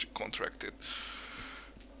can actually contract it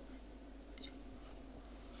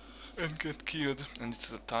and get killed. And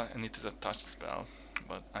it is a touch spell,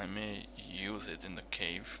 but I may use it in the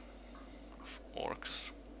cave of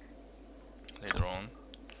orcs later on.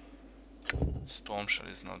 Storm shell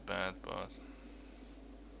is not bad, but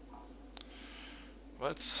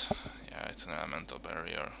yeah, it's an elemental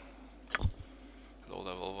barrier. Low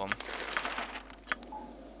level one.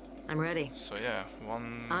 I'm ready. So yeah,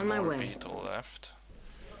 one On my more way. beetle left,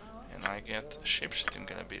 and I get shapeshifting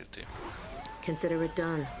ability. Consider it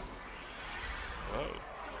done. Whoa.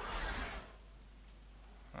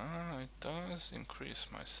 Ah, it does increase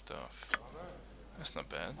my stuff. That's not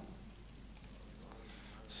bad.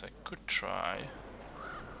 So I could try.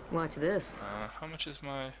 Watch this. How much is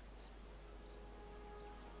my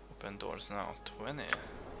open doors now? 20.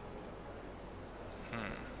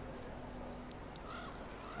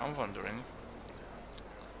 I'm wondering.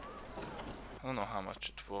 I don't know how much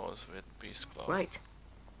it was with Beast Claw. Right.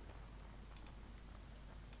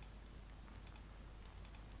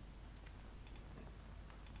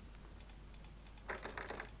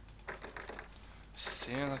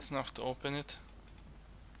 Still not enough to open it.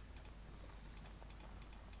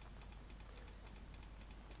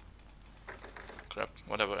 Crap,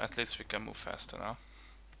 whatever, at least we can move faster now.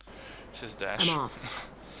 This is dash. I'm off.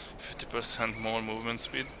 50% more movement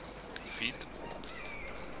speed. Feet.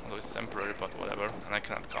 Although it's temporary, but whatever. And I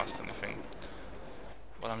cannot cast anything.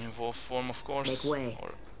 But I'm in wolf form, of course. Make way.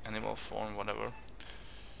 Or animal form, whatever.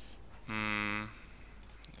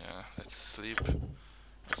 Yeah, let's sleep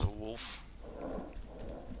as a wolf.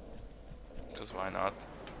 Because why not?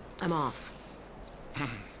 I'm off.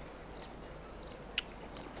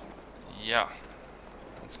 Yeah.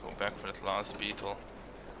 Let's go back for that last beetle.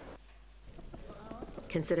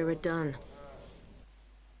 Consider it done.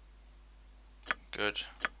 Good.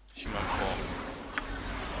 Human form.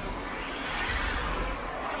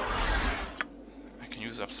 I can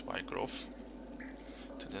use up spike growth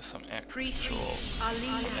to do some actual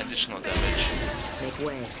additional damage. Make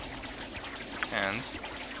way. And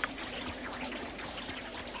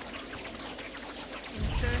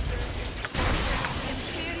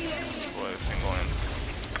just throw everything on him.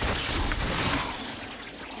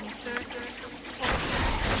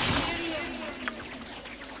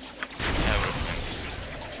 Everything.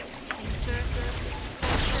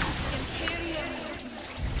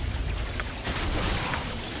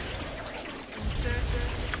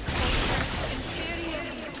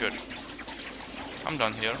 Good. I'm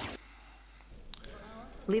done here.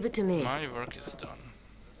 Leave it to me. My work is done.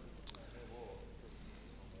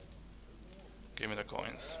 Give me the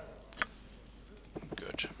coins.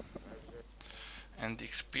 Good. And the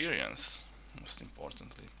experience, most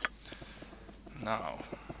importantly. Now.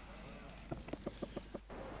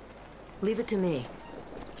 Leave it to me.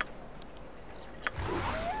 I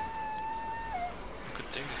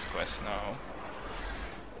could take this quest now.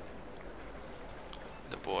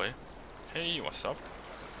 The boy. Hey, what's up?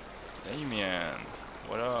 Damien,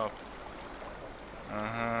 what up?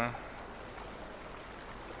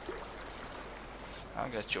 I'll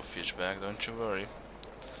get your fish back, don't you worry.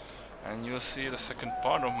 And you'll see the second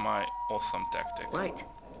part of my awesome tactic. Right.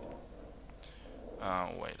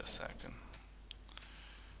 Wait a second.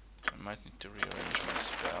 I might need to rearrange my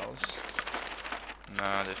spells.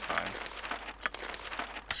 Nah, they're fine.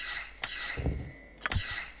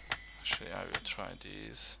 Actually, I will try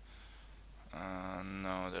these.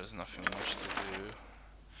 No, there's nothing much to do.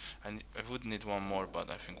 I would need one more, but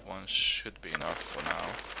I think one should be enough for now.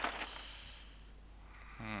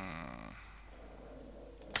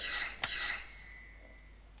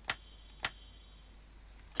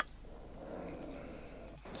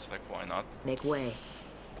 It's like, why not? Make way.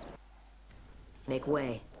 Make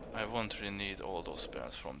way. I won't really need all those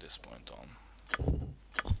spells from this point on.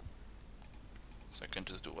 So I can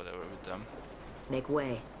just do whatever with them. Make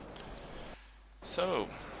way. So,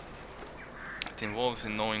 it involves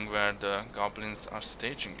in knowing where the goblins are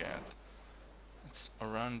staging at. It's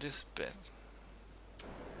around this bit.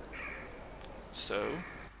 So,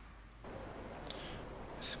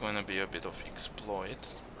 it's going to be a bit of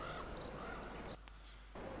exploit.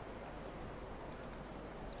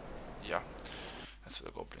 Yeah, that's where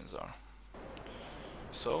the goblins are.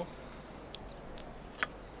 So,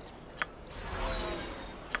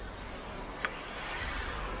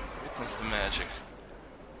 witness the magic.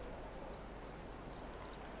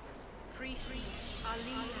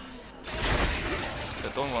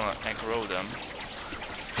 I don't want to aggro them.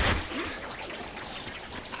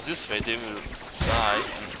 This way they will die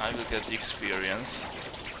and I will get the experience.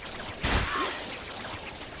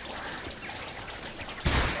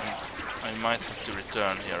 I might have to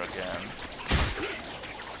return here again.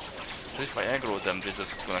 But if I aggro them, they're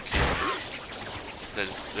just gonna kill me.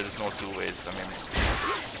 There is no two ways. I mean,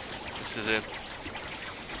 this is it.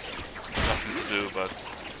 There's nothing to do but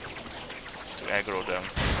to aggro them.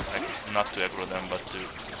 Like, not to aggro them, but to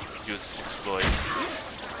use this exploit.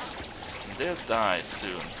 And they'll die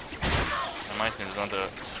soon. I might need another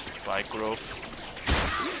spike growth.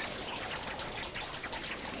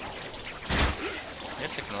 They're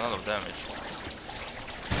taking a lot of damage.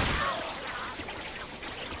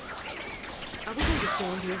 Are we going to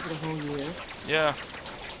stand here for the whole year? Yeah,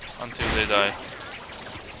 until they die.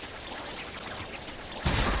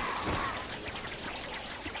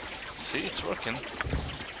 See, it's working.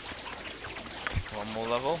 One more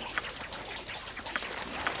level.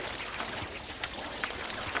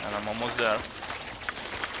 And I'm almost there.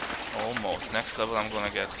 Almost. Next level I'm gonna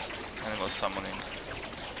get animal summoning.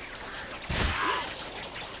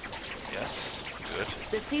 Yes, good.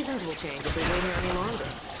 The seasons will change if we wait here any longer.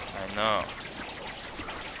 I know.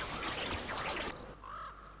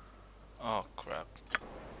 Oh crap.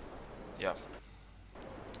 Yep.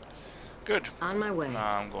 Good. On my way.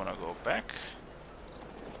 Now I'm gonna go back.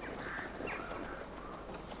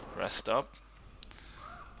 Rest up.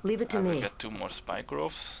 Leave it to I will me. get 2 more spike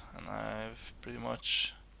growths and I've pretty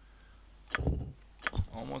much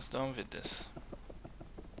almost done with this.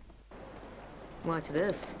 Watch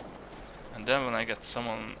this. And then when I get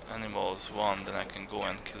summon animals 1, then I can go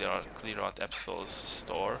and clear out Absol's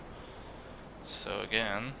store. So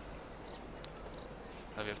again,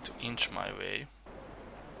 I have to inch my way.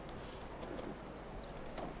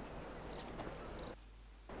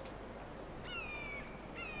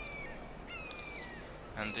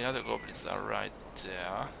 And the other goblins are right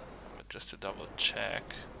there, but just to double check.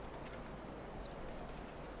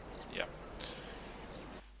 Yeah,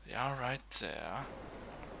 they are right there.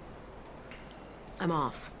 I'm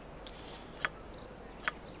off.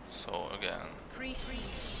 So again, Priest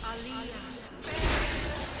Aliyah.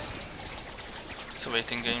 it's a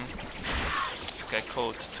waiting game. I think I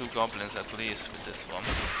caught 2 goblins at least with this one.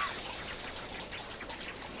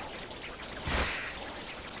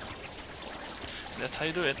 That's how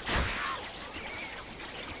you do it.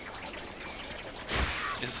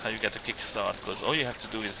 This is how you get a kickstart, because all you have to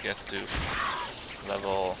do is get to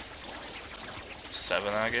level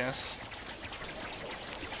 7, I guess.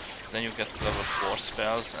 Then you get level 4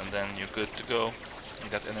 spells, and then you're good to go. You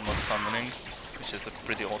get Animal Summoning, which is a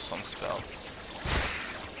pretty awesome spell.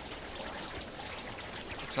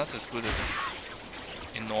 It's not as good as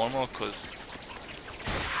in normal, because,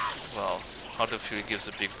 well, Heart of Fury gives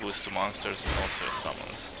a big boost to monsters and also it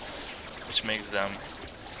summons, which makes them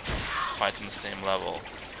fight on the same level,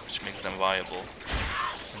 which makes them viable,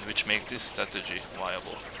 and which makes this strategy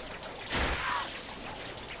viable.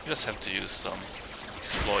 You just have to use some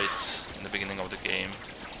exploits in the beginning of the game.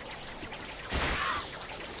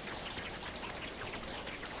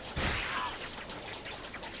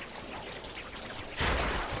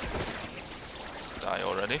 Die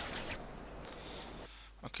already.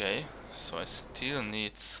 Okay, so I still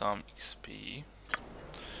need some XP,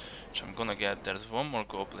 which I'm gonna get. There's one more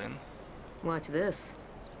goblin. Watch this.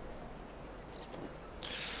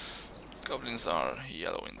 Goblins are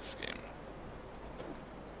yellow in this game.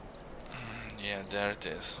 Yeah, there it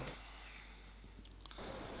is.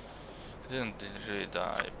 I didn't really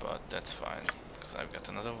die, but that's fine, because I've got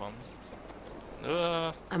another one.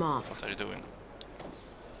 I'm off. What are you doing?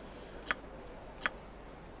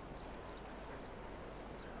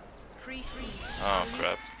 Priest Oh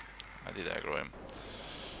crap, I did aggro him.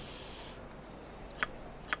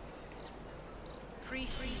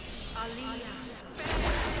 Priest Aliyah.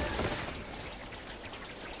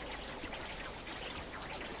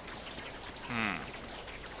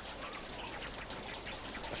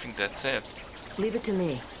 I think that's it. Leave it to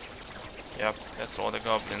me. Yep, that's all the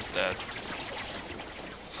goblins dead.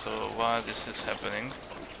 So while this is happening,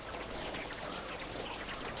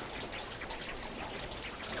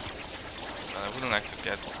 I wouldn't like to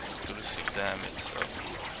get to receive damage, so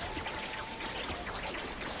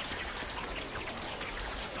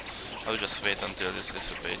I'll just wait until this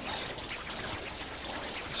dissipates.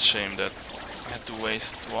 It's a shame that I had to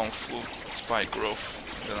waste one full spike growth,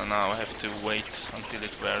 and then now I have to wait until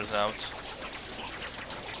it wears out.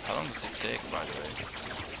 How long does it take, by the way?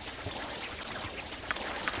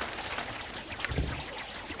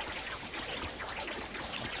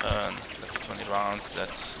 A turn, that's 20 rounds,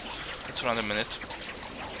 that's around a minute.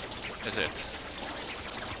 Is it?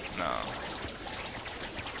 No.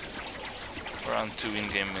 Around 2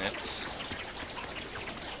 in-game minutes.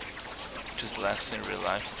 Which is less in real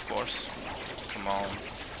life, of course. Come on.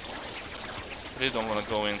 I really don't want to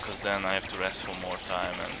go in, because then I have to rest for more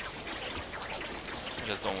time, and I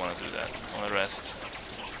just don't want to do that. I want to rest.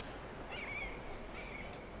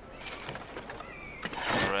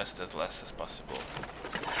 I want to rest as less as possible.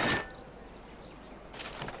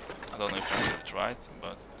 I don't know if I said it right,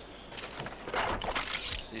 but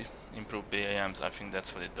see, improve BAMs, I think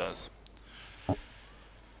that's what it does.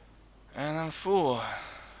 And I'm full,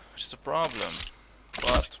 which is a problem,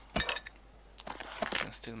 but I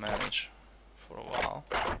can still manage for a while.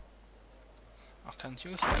 I can't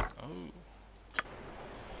use it. Oh.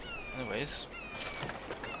 Anyways.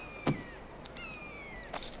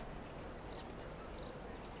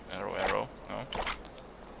 Arrow, arrow. No.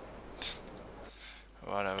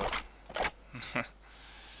 Whatever.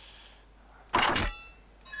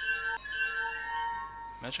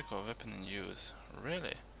 Magical weapon in use.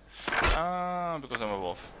 Really? Ah, because I'm a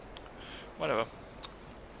wolf. Whatever.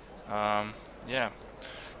 Yeah.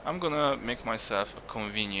 I'm gonna make myself a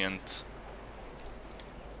convenient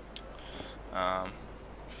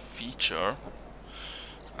feature.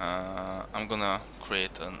 I'm gonna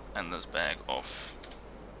create an endless bag of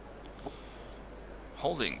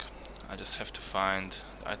holding. I just have to find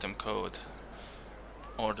the item code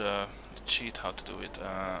or the cheat how to do it.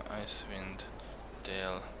 Icewind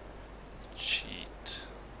Dale cheat.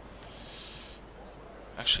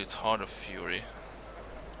 Actually, it's Heart of Fury.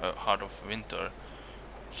 Heart of Winter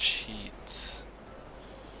cheat.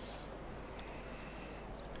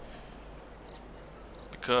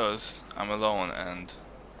 Because I'm alone and,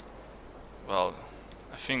 well,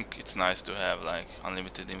 I think it's nice to have like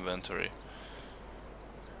unlimited inventory,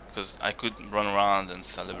 because I could run around and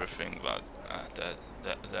sell everything, but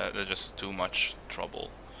that's just too much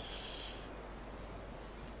trouble.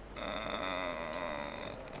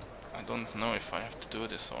 I don't know if I have to do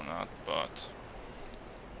this or not, but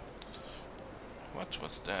what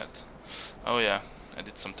was that? Oh yeah, I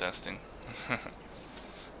did some testing.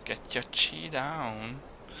 Get your chi down.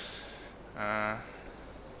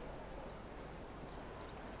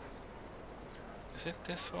 Is it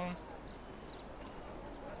this one?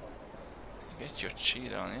 Get your chi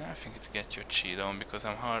down. Yeah, I think it's get your chi down, because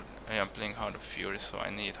I'm playing Heart of Fury, so I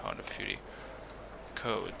need Heart of Fury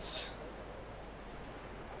codes.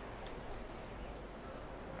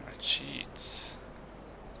 Cheats.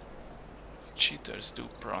 Cheaters do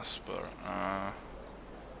prosper.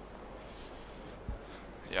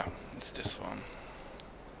 Yeah, it's this one.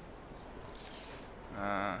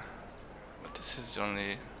 But this is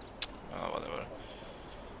only... whatever.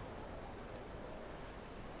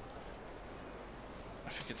 I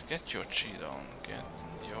think it's get your chi on. Get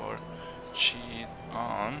your chi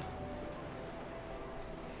on.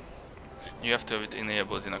 You have to have it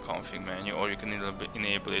enabled in a config menu, or you can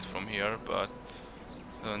enable it from here, but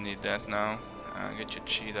I don't need that now. Get your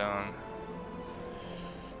chi down.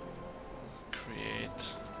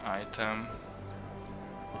 Create item.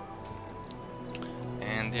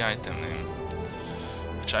 And the item name,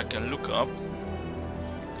 which I can look up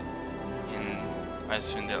in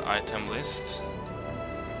Icewind item list.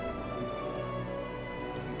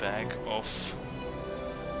 Bag of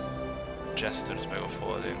Jester's bag of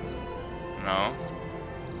holding. No.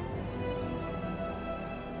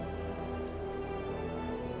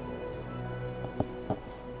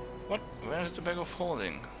 What? Where's the bag of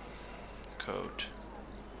holding code?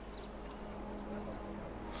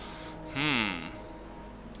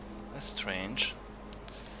 That's strange.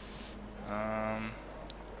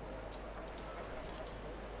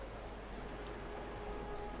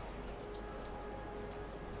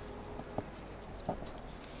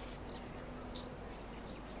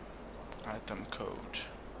 Item code.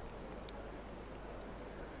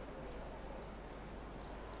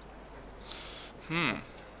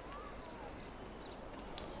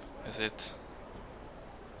 Is it?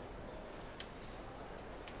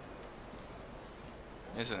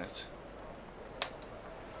 Isn't it?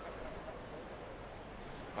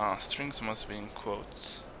 Strings must be in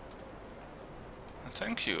quotes.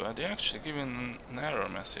 Thank you, they actually given an error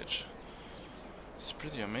message. It's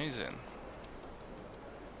pretty amazing.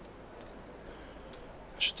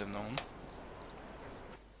 I should have known.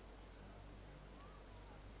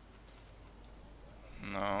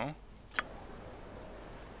 No.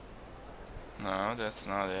 No, that's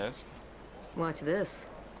not it. Watch this.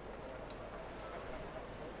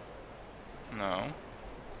 No.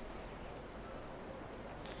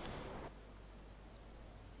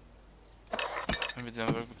 Maybe it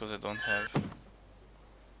didn't work because I don't have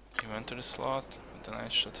inventory slot, but then I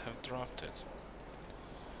should have dropped it.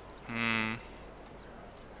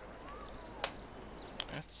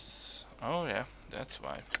 That's... oh yeah, that's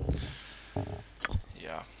why.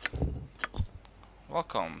 Yeah.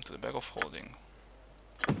 Welcome to the bag of holding.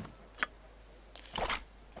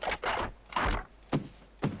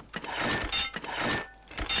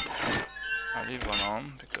 I leave one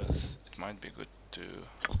on because it might be good to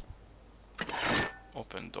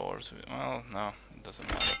open doors with, well, no, it doesn't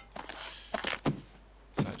matter.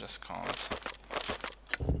 So I just can't.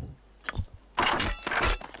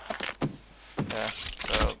 Yeah,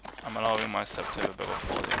 so I'm allowing myself to have a bag of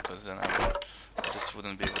holding because then I just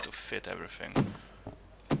wouldn't be able to fit everything.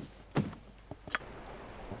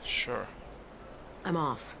 Sure. I'm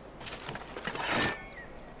off.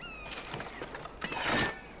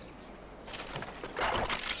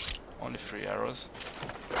 Only 3 arrows.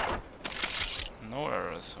 No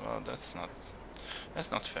arrows. Well, that's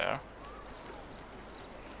not fair.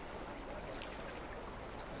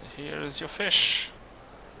 Here is your fish.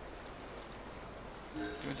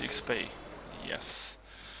 Give me the XP. Yes.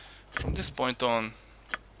 From this point on,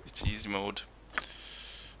 it's easy mode.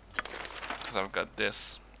 Because I've got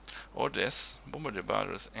this. Or this. Bombardier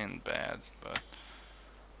barrels ain't bad, but...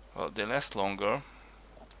 well, they last longer.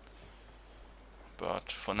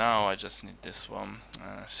 But for now, I just need this one.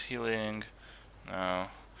 Healing. Yeah,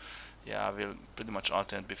 I will pretty much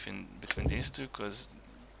alternate between these two, because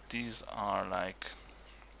these are like...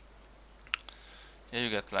 yeah, you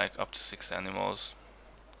get like up to 6 animals.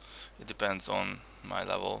 It depends on my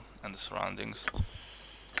level and the surroundings.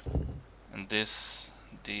 And these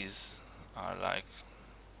are like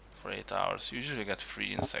for 8 hours. You usually get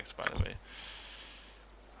 3 insects, by the way.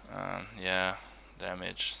 Yeah,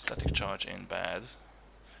 damage. Static charge ain't bad.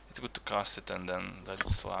 It's good to cast it and then let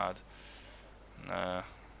it slide.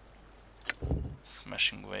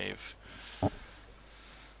 Smashing wave.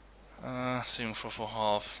 Saving throw for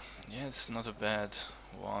half. Yeah, it's not a bad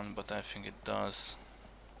one, but I think it does.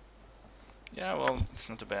 Yeah, well, it's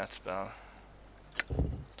not a bad spell.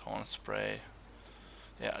 Torn spray.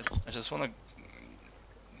 Yeah, I just wanna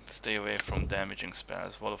stay away from damaging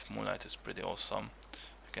spells. Wall of Moonlight is pretty awesome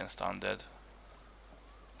against undead.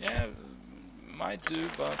 Yeah, might do,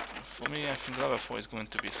 but for me I think level 4 is going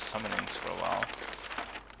to be summonings for a while.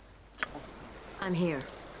 I'm here.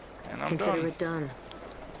 And I'm Consider done. it done.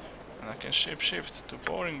 And I can shapeshift to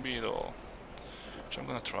Boring Beetle, which I'm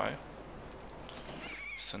gonna try.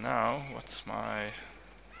 So now, what's my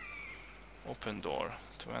open door?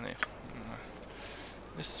 20.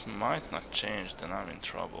 This might not change, then I'm in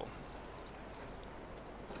trouble.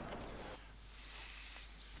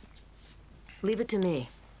 Leave it to me.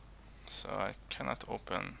 So I cannot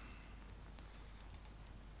open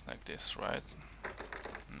like this, right?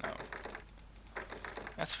 No.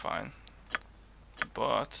 That's fine.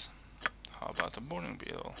 But how about a Boring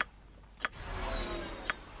Beetle?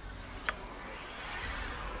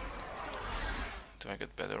 Do I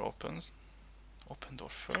get better opens? Open door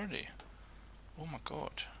 30. Oh my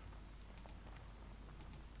god.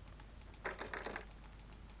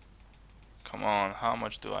 Come on, how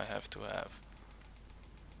much do I have to have?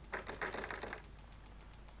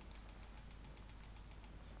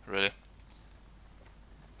 Really?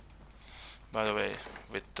 By the way,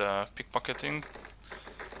 with pickpocketing,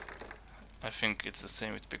 I think it's the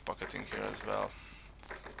same with pickpocketing here as well.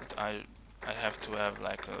 But I have to have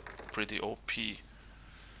like a pretty OP.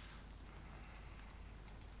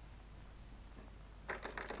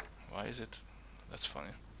 Why is it? That's funny.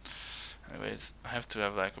 Anyways, I have to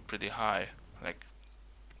have like a pretty high, like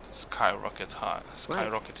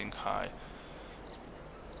skyrocketing high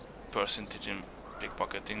percentage in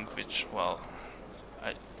pickpocketing, which, well,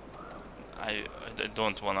 I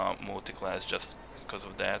don't wanna multi-class just because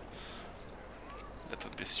of that. That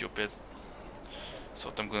would be stupid. So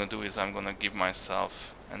what I'm gonna do is I'm gonna give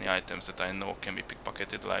myself any items that I know can be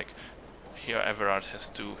pickpocketed. Like here Everard has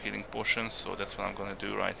 2 healing potions, so that's what I'm gonna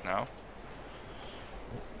do right now.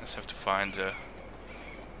 Just have to find the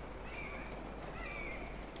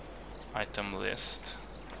item list.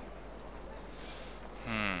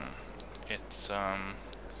 It's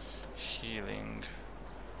healing,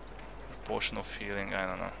 potion of healing, I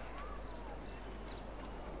don't know.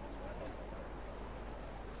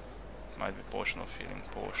 Might be potion of healing,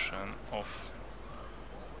 potion of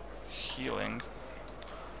healing.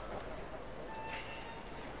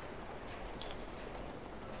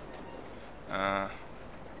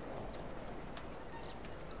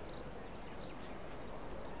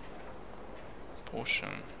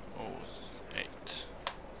 Potion 08.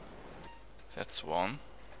 That's 1.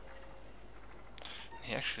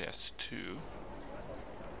 He actually has 2.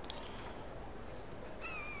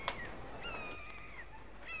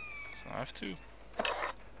 So I have 2.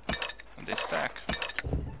 And they stack.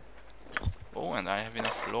 Oh, and I have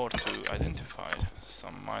enough lore to identify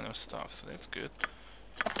some minor stuff, so that's good.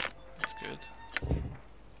 That's good.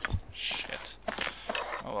 Shit.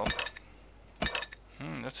 Oh well.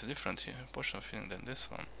 That's a different potion of healing than this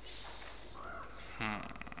one.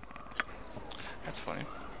 That's funny.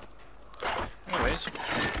 Anyways,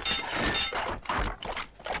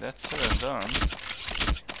 that's said and done.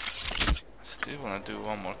 I still wanna do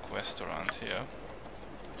one more quest around here.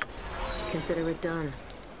 Consider it done.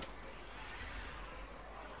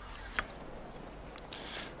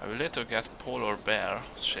 I will later get Polar Bear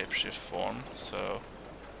shapeshift form, so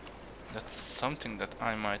that's something that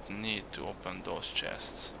I might need to open those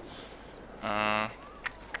chests. Yeah,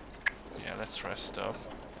 let's rest up.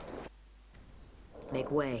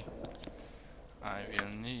 Make way. I will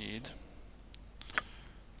need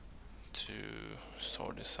to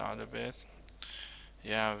sort this out a bit.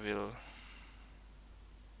 Yeah,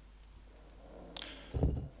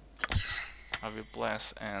 I will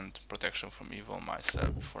bless and protection from evil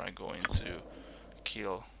myself before I go into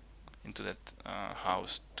that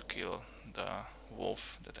house to kill the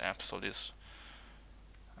wolf that Absol is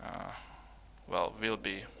will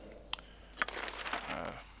be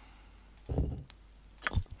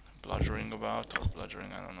bludgeoning about, or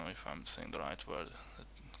bludgeoning, I don't know if I'm saying the right word,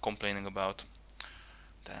 complaining about.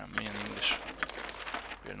 Damn, me and English,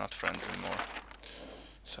 we're not friends anymore.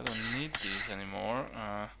 So I don't need these anymore.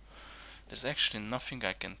 There's actually nothing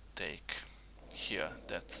I can take here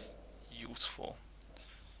that's useful.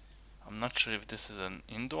 I'm not sure if this is an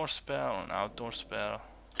indoor spell or an outdoor spell.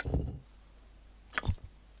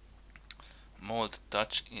 Mold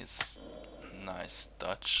touch is nice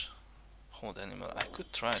touch. Hold animal. I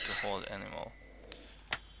could try to hold animal.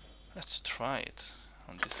 Let's try it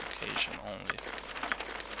on this occasion only.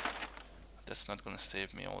 That's not gonna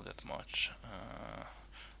save me all that much.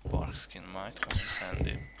 Bark skin might come in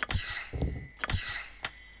handy.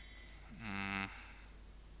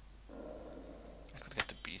 I could get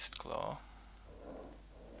the beast claw.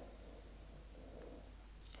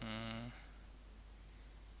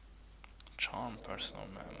 Charm personal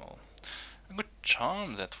mammal. I could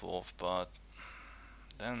charm that wolf, but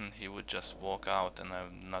then he would just walk out and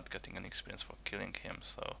I'm not getting any experience for killing him,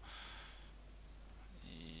 so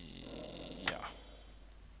yeah.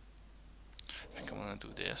 I think I'm gonna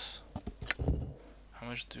do this. How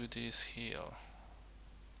much do these heal?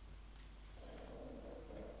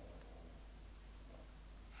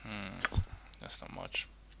 That's not much.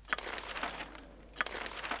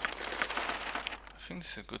 I think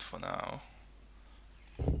this is good for now.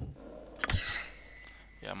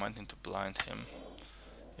 Yeah, I might need to blind him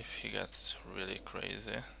if he gets really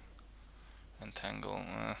crazy. Entangle,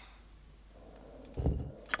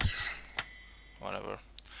 whatever.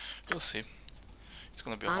 We'll see. It's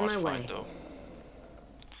gonna be a hard fight though.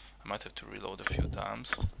 I might have to reload a few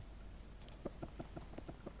times.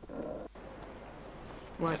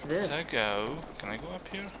 Watch this. Let's go. Can I go up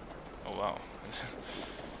here? Oh wow.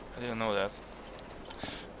 I didn't know that.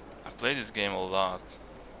 I play this game a lot.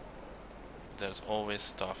 There's always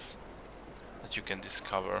stuff that you can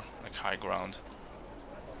discover, like high ground.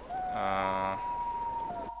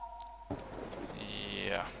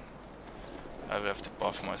 Yeah. I will have to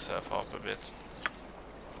buff myself up a bit.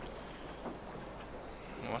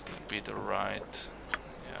 What would be the right?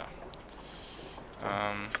 Yeah.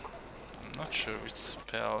 I'm not sure which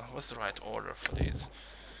spell. What's the right order for these?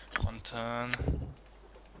 1 turn.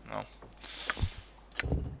 No.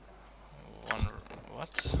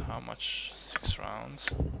 What? How much? 6 rounds.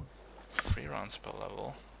 3 rounds per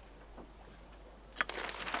level.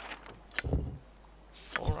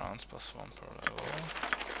 4 rounds plus 1 per level.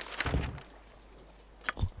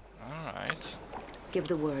 Alright. Give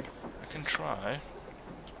the word. I can try.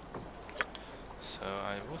 So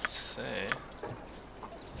I would say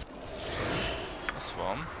that's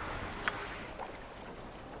 1.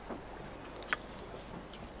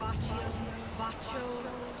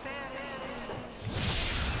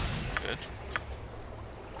 Good.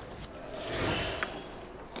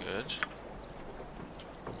 Good.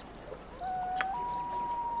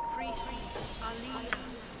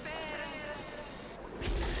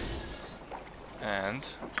 And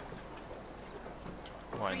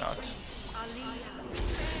why not?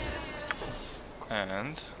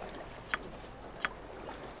 And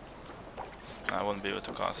I won't be able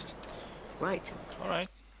to cast. Right. Alright,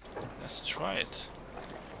 let's try it.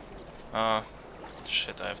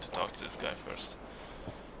 Shit, I have to talk to this guy first.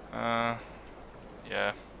 Yeah.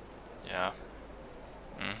 Yeah.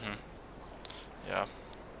 Yeah.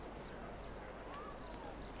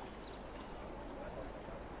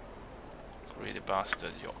 Greedy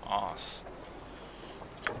bastard, your ass.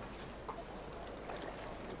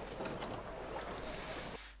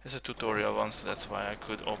 It's a tutorial one, so that's why I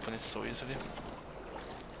could open it so easily.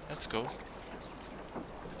 Let's go.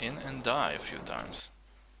 In and die a few times.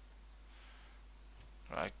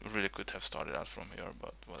 I really could have started out from here,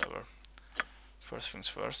 but whatever. First things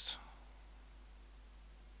first.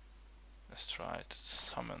 Let's try to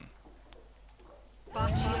summon.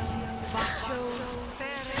 Much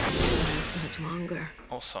longer.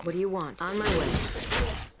 Awesome. What do you want? On my way.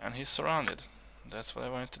 And he's surrounded. That's what I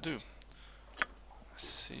wanted to do. Let's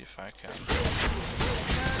see if I can.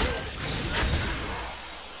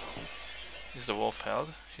 Is the wolf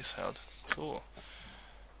held? He's held. Cool.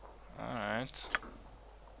 Alright.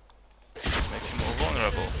 Make him more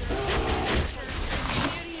vulnerable.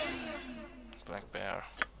 Black bear.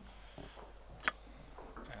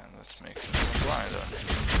 And let's make him a blinder.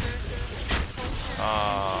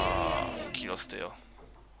 Kill steal.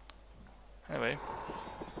 Anyway,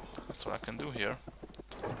 that's what I can do here.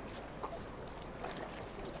 I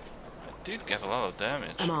did get a lot of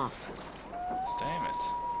damage. I'm off. Damn it.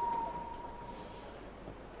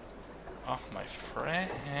 Oh, my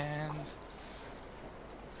friend.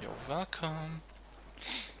 You're welcome.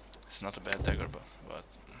 It's not a bad dagger, but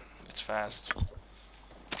it's fast.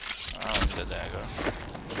 I don't need a dagger.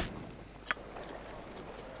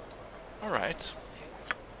 Alright.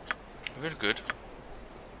 We're good.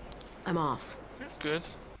 I'm off. We're good.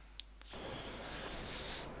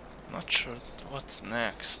 Not sure what's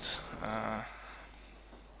next.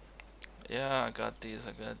 Yeah, I got these,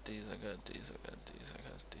 I got these.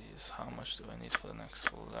 How much do I need for the next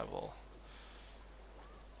level?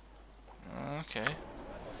 Okay.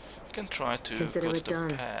 I can try to Consider go it to the done.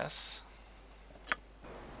 pass.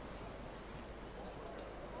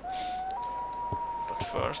 But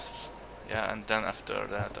first, yeah, and then after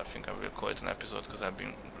that I think I will call it an episode because I've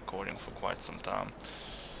been recording for quite some time.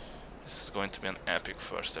 This is going to be an epic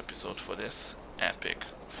first episode for this epic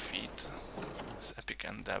feat, this epic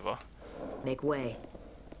endeavor. Make way.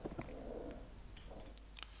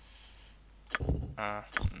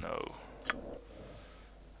 No.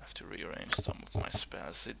 I have to rearrange some of my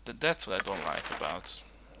spells. That's what I don't like about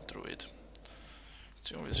Druid.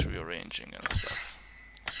 It's always rearranging and stuff.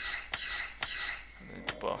 I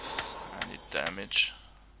need buffs, I need damage.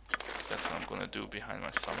 So that's what I'm gonna do behind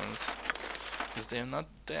my summons. Because they're not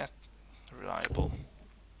that reliable.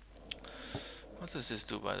 What does this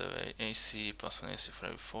do, by the way? AC plus 1 AC for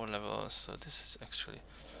every 4 levels. So this is actually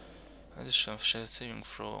addition of shield saving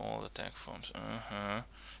throw all attack forms.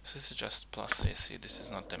 So this is just plus AC. This is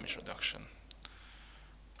not damage reduction.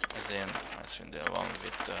 As in Icewind the one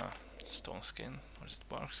with stone skin, or is it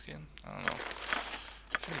bark skin? I don't know.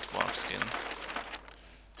 I think it's bark skin.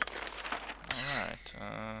 Alright,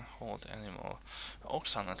 hold animal.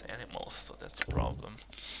 Orcs are not animals, so that's a problem.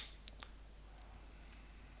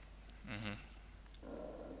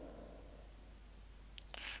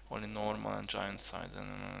 Only normal and giant size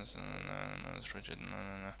animals, rigid.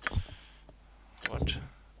 What?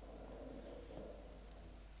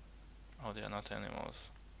 Oh, they are not animals.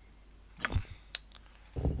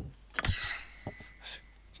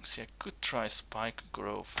 See, I could try spike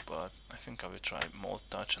growth, but I think I will try mold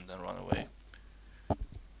touch and then run away.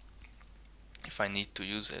 If I need to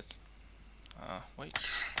use it. Wait.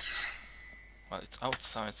 Well, it's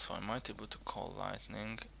outside, so I might be able to call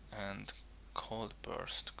lightning, and cold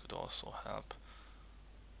burst could also help.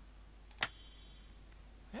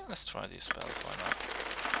 Yeah, let's try these spells, why not?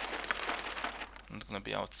 I'm not gonna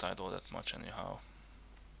be outside all that much anyhow.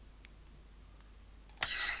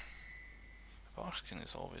 Barkskin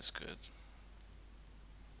is always good.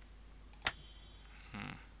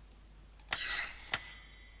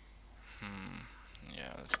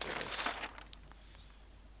 Yeah, let's do this.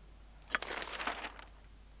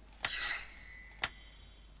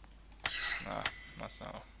 Nah, not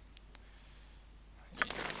now.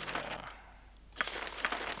 Yeah.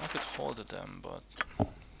 I could hold them, but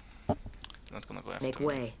they're not gonna go after Make me.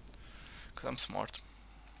 way. Because I'm smart.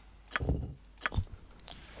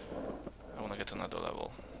 I wanna get another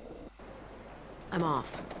level. I'm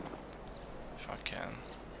off. If I can.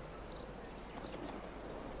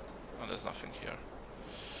 Oh, there's nothing here.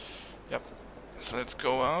 Yep. So let's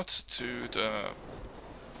go out to the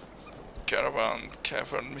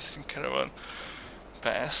cavern, missing caravan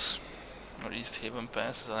pass, or Easthaven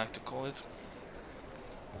pass as I like to call it.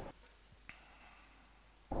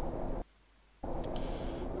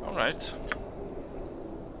 Alright.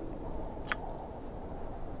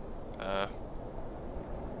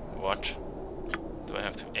 What? Do I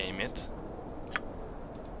have to aim it?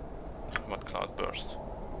 What cloud burst?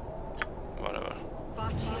 Whatever.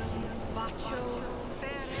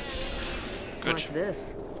 Good. Watch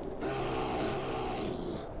this.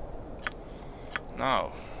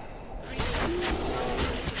 Now.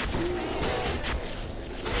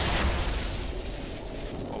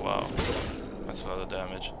 Oh wow, that's a lot of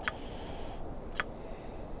damage.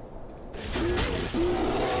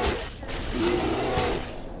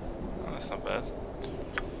 Oh, that's not bad.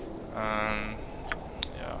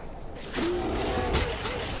 Yeah.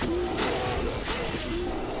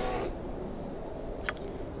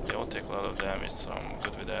 They all take a lot of damage, so I'm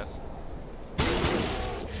good with that.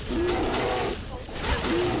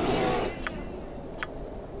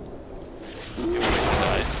 You want to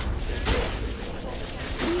die?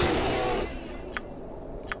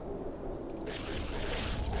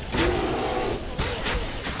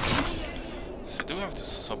 So I do have to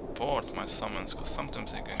support my summons, because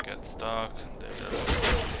sometimes they can get stuck, they will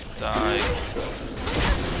die.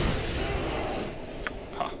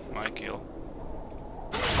 Ha, my kill.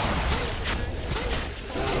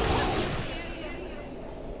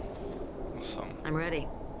 Awesome. I'm ready.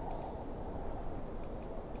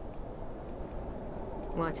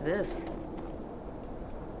 Watch this.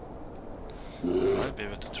 I might be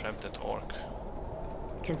able to trap that orc.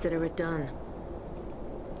 Consider it done.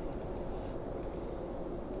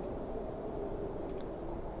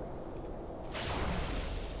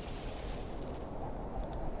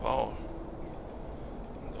 Wow.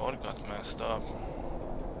 The orc got messed up.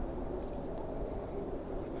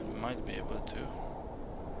 I might be able to.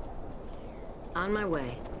 On my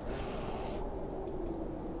way.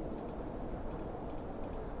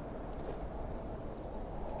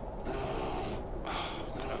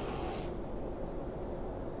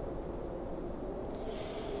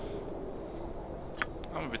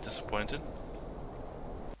 bit disappointed.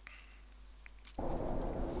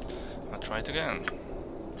 I'll try it again.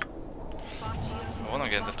 I wanna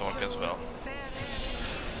get the torque as well.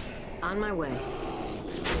 On my way.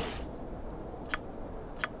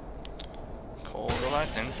 Call the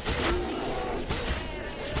lightning.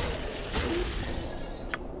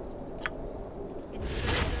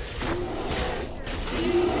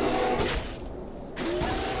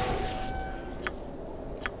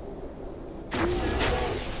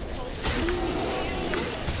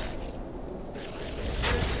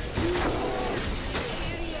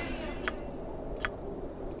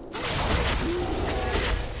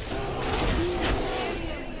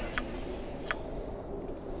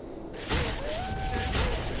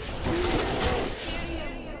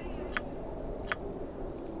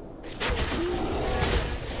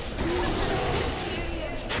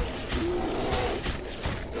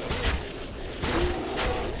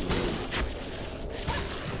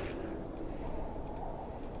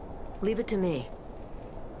 Leave it to me.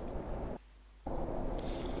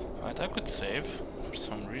 Right, I could save for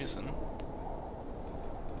some reason.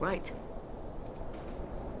 Right.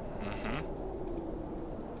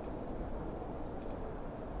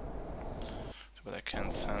 But I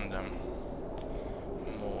can't send them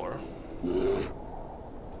more.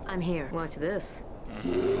 I'm here. Watch this.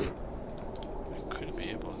 I could be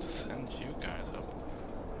able to send you guys up.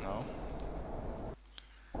 No.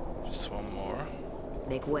 Just one more.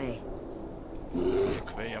 Make way.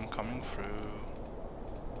 Make way, I'm coming through.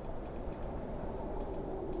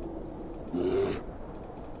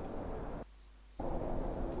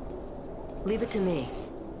 Leave it to me.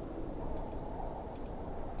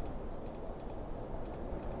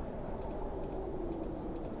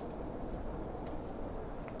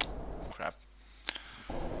 Crap.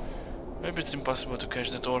 Maybe it's impossible to catch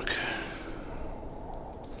the orc.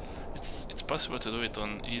 It's possible to do it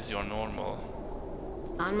on easy or normal.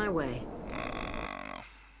 On my way.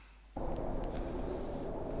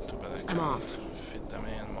 Too bad I I'm can't off. fit them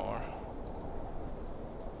in more.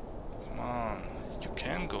 Come on, you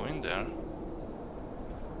can go in there.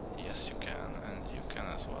 Yes, you can, and you can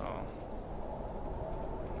as well.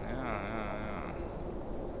 Yeah.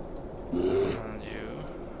 And you.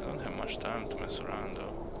 I don't have much time to mess around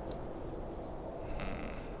though.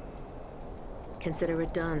 Consider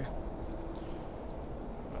it done.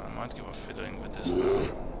 I might give up fiddling with this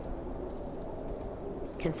now.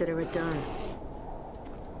 Consider it done.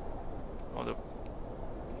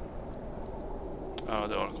 Oh,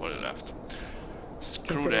 the orc already left.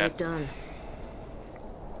 Screw Consider that. it done.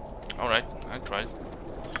 Alright, I tried.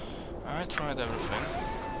 I tried everything.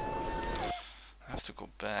 I have to go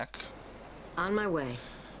back. On my way.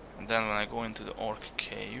 And then when I go into the orc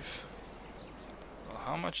cave... Well,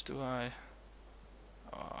 how much do I...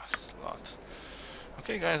 Oh, it's a lot.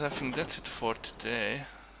 Okay guys, I think that's it for today.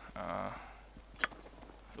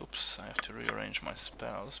 Oops, I have to rearrange my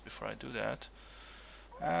spells before I do that.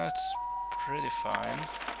 That's pretty fine.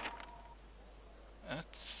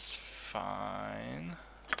 That's fine.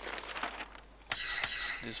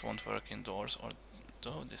 This won't work indoors, or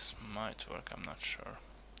though this might work, I'm not sure.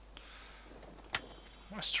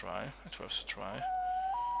 Let's try, it worth a try.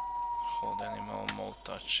 Hold animal, mold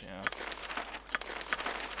touch, yeah.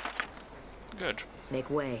 Good. Make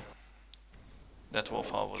way. That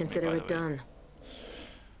wolf owl was Consider me, by it the way. done.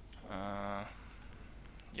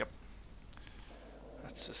 Yep.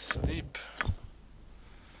 Let's just sleep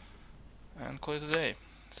and call it a day.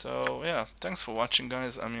 So yeah, thanks for watching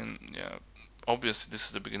guys. I mean, yeah, obviously this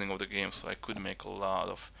is the beginning of the game, so I could make a lot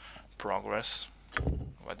of progress.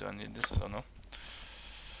 Why do I need this? I don't know.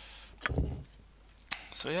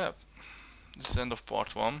 So yeah, this is the end of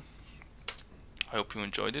part 1. I hope you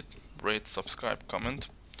enjoyed it. Rate, subscribe, comment,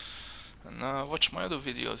 and watch my other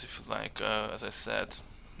videos if you like. As I said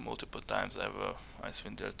multiple times, I have a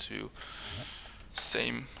Icewind there too.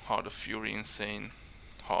 Same Heart of Fury, insane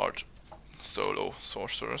hard solo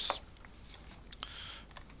sorcerers.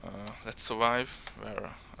 Let's Survive,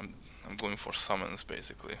 where I'm going for summons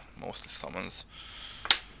basically, mostly summons.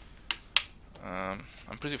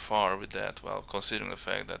 I'm pretty far with that, well, considering the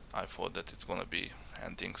fact that I thought that it's gonna be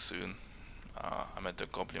ending soon. I'm at the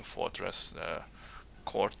Goblin Fortress, the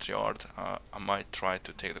courtyard. I might try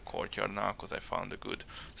to take the courtyard now because I found a good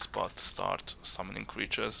spot to start summoning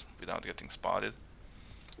creatures without getting spotted.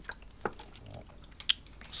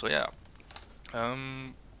 So yeah,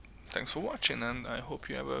 thanks for watching, and I hope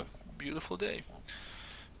you have a beautiful day.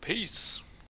 Peace.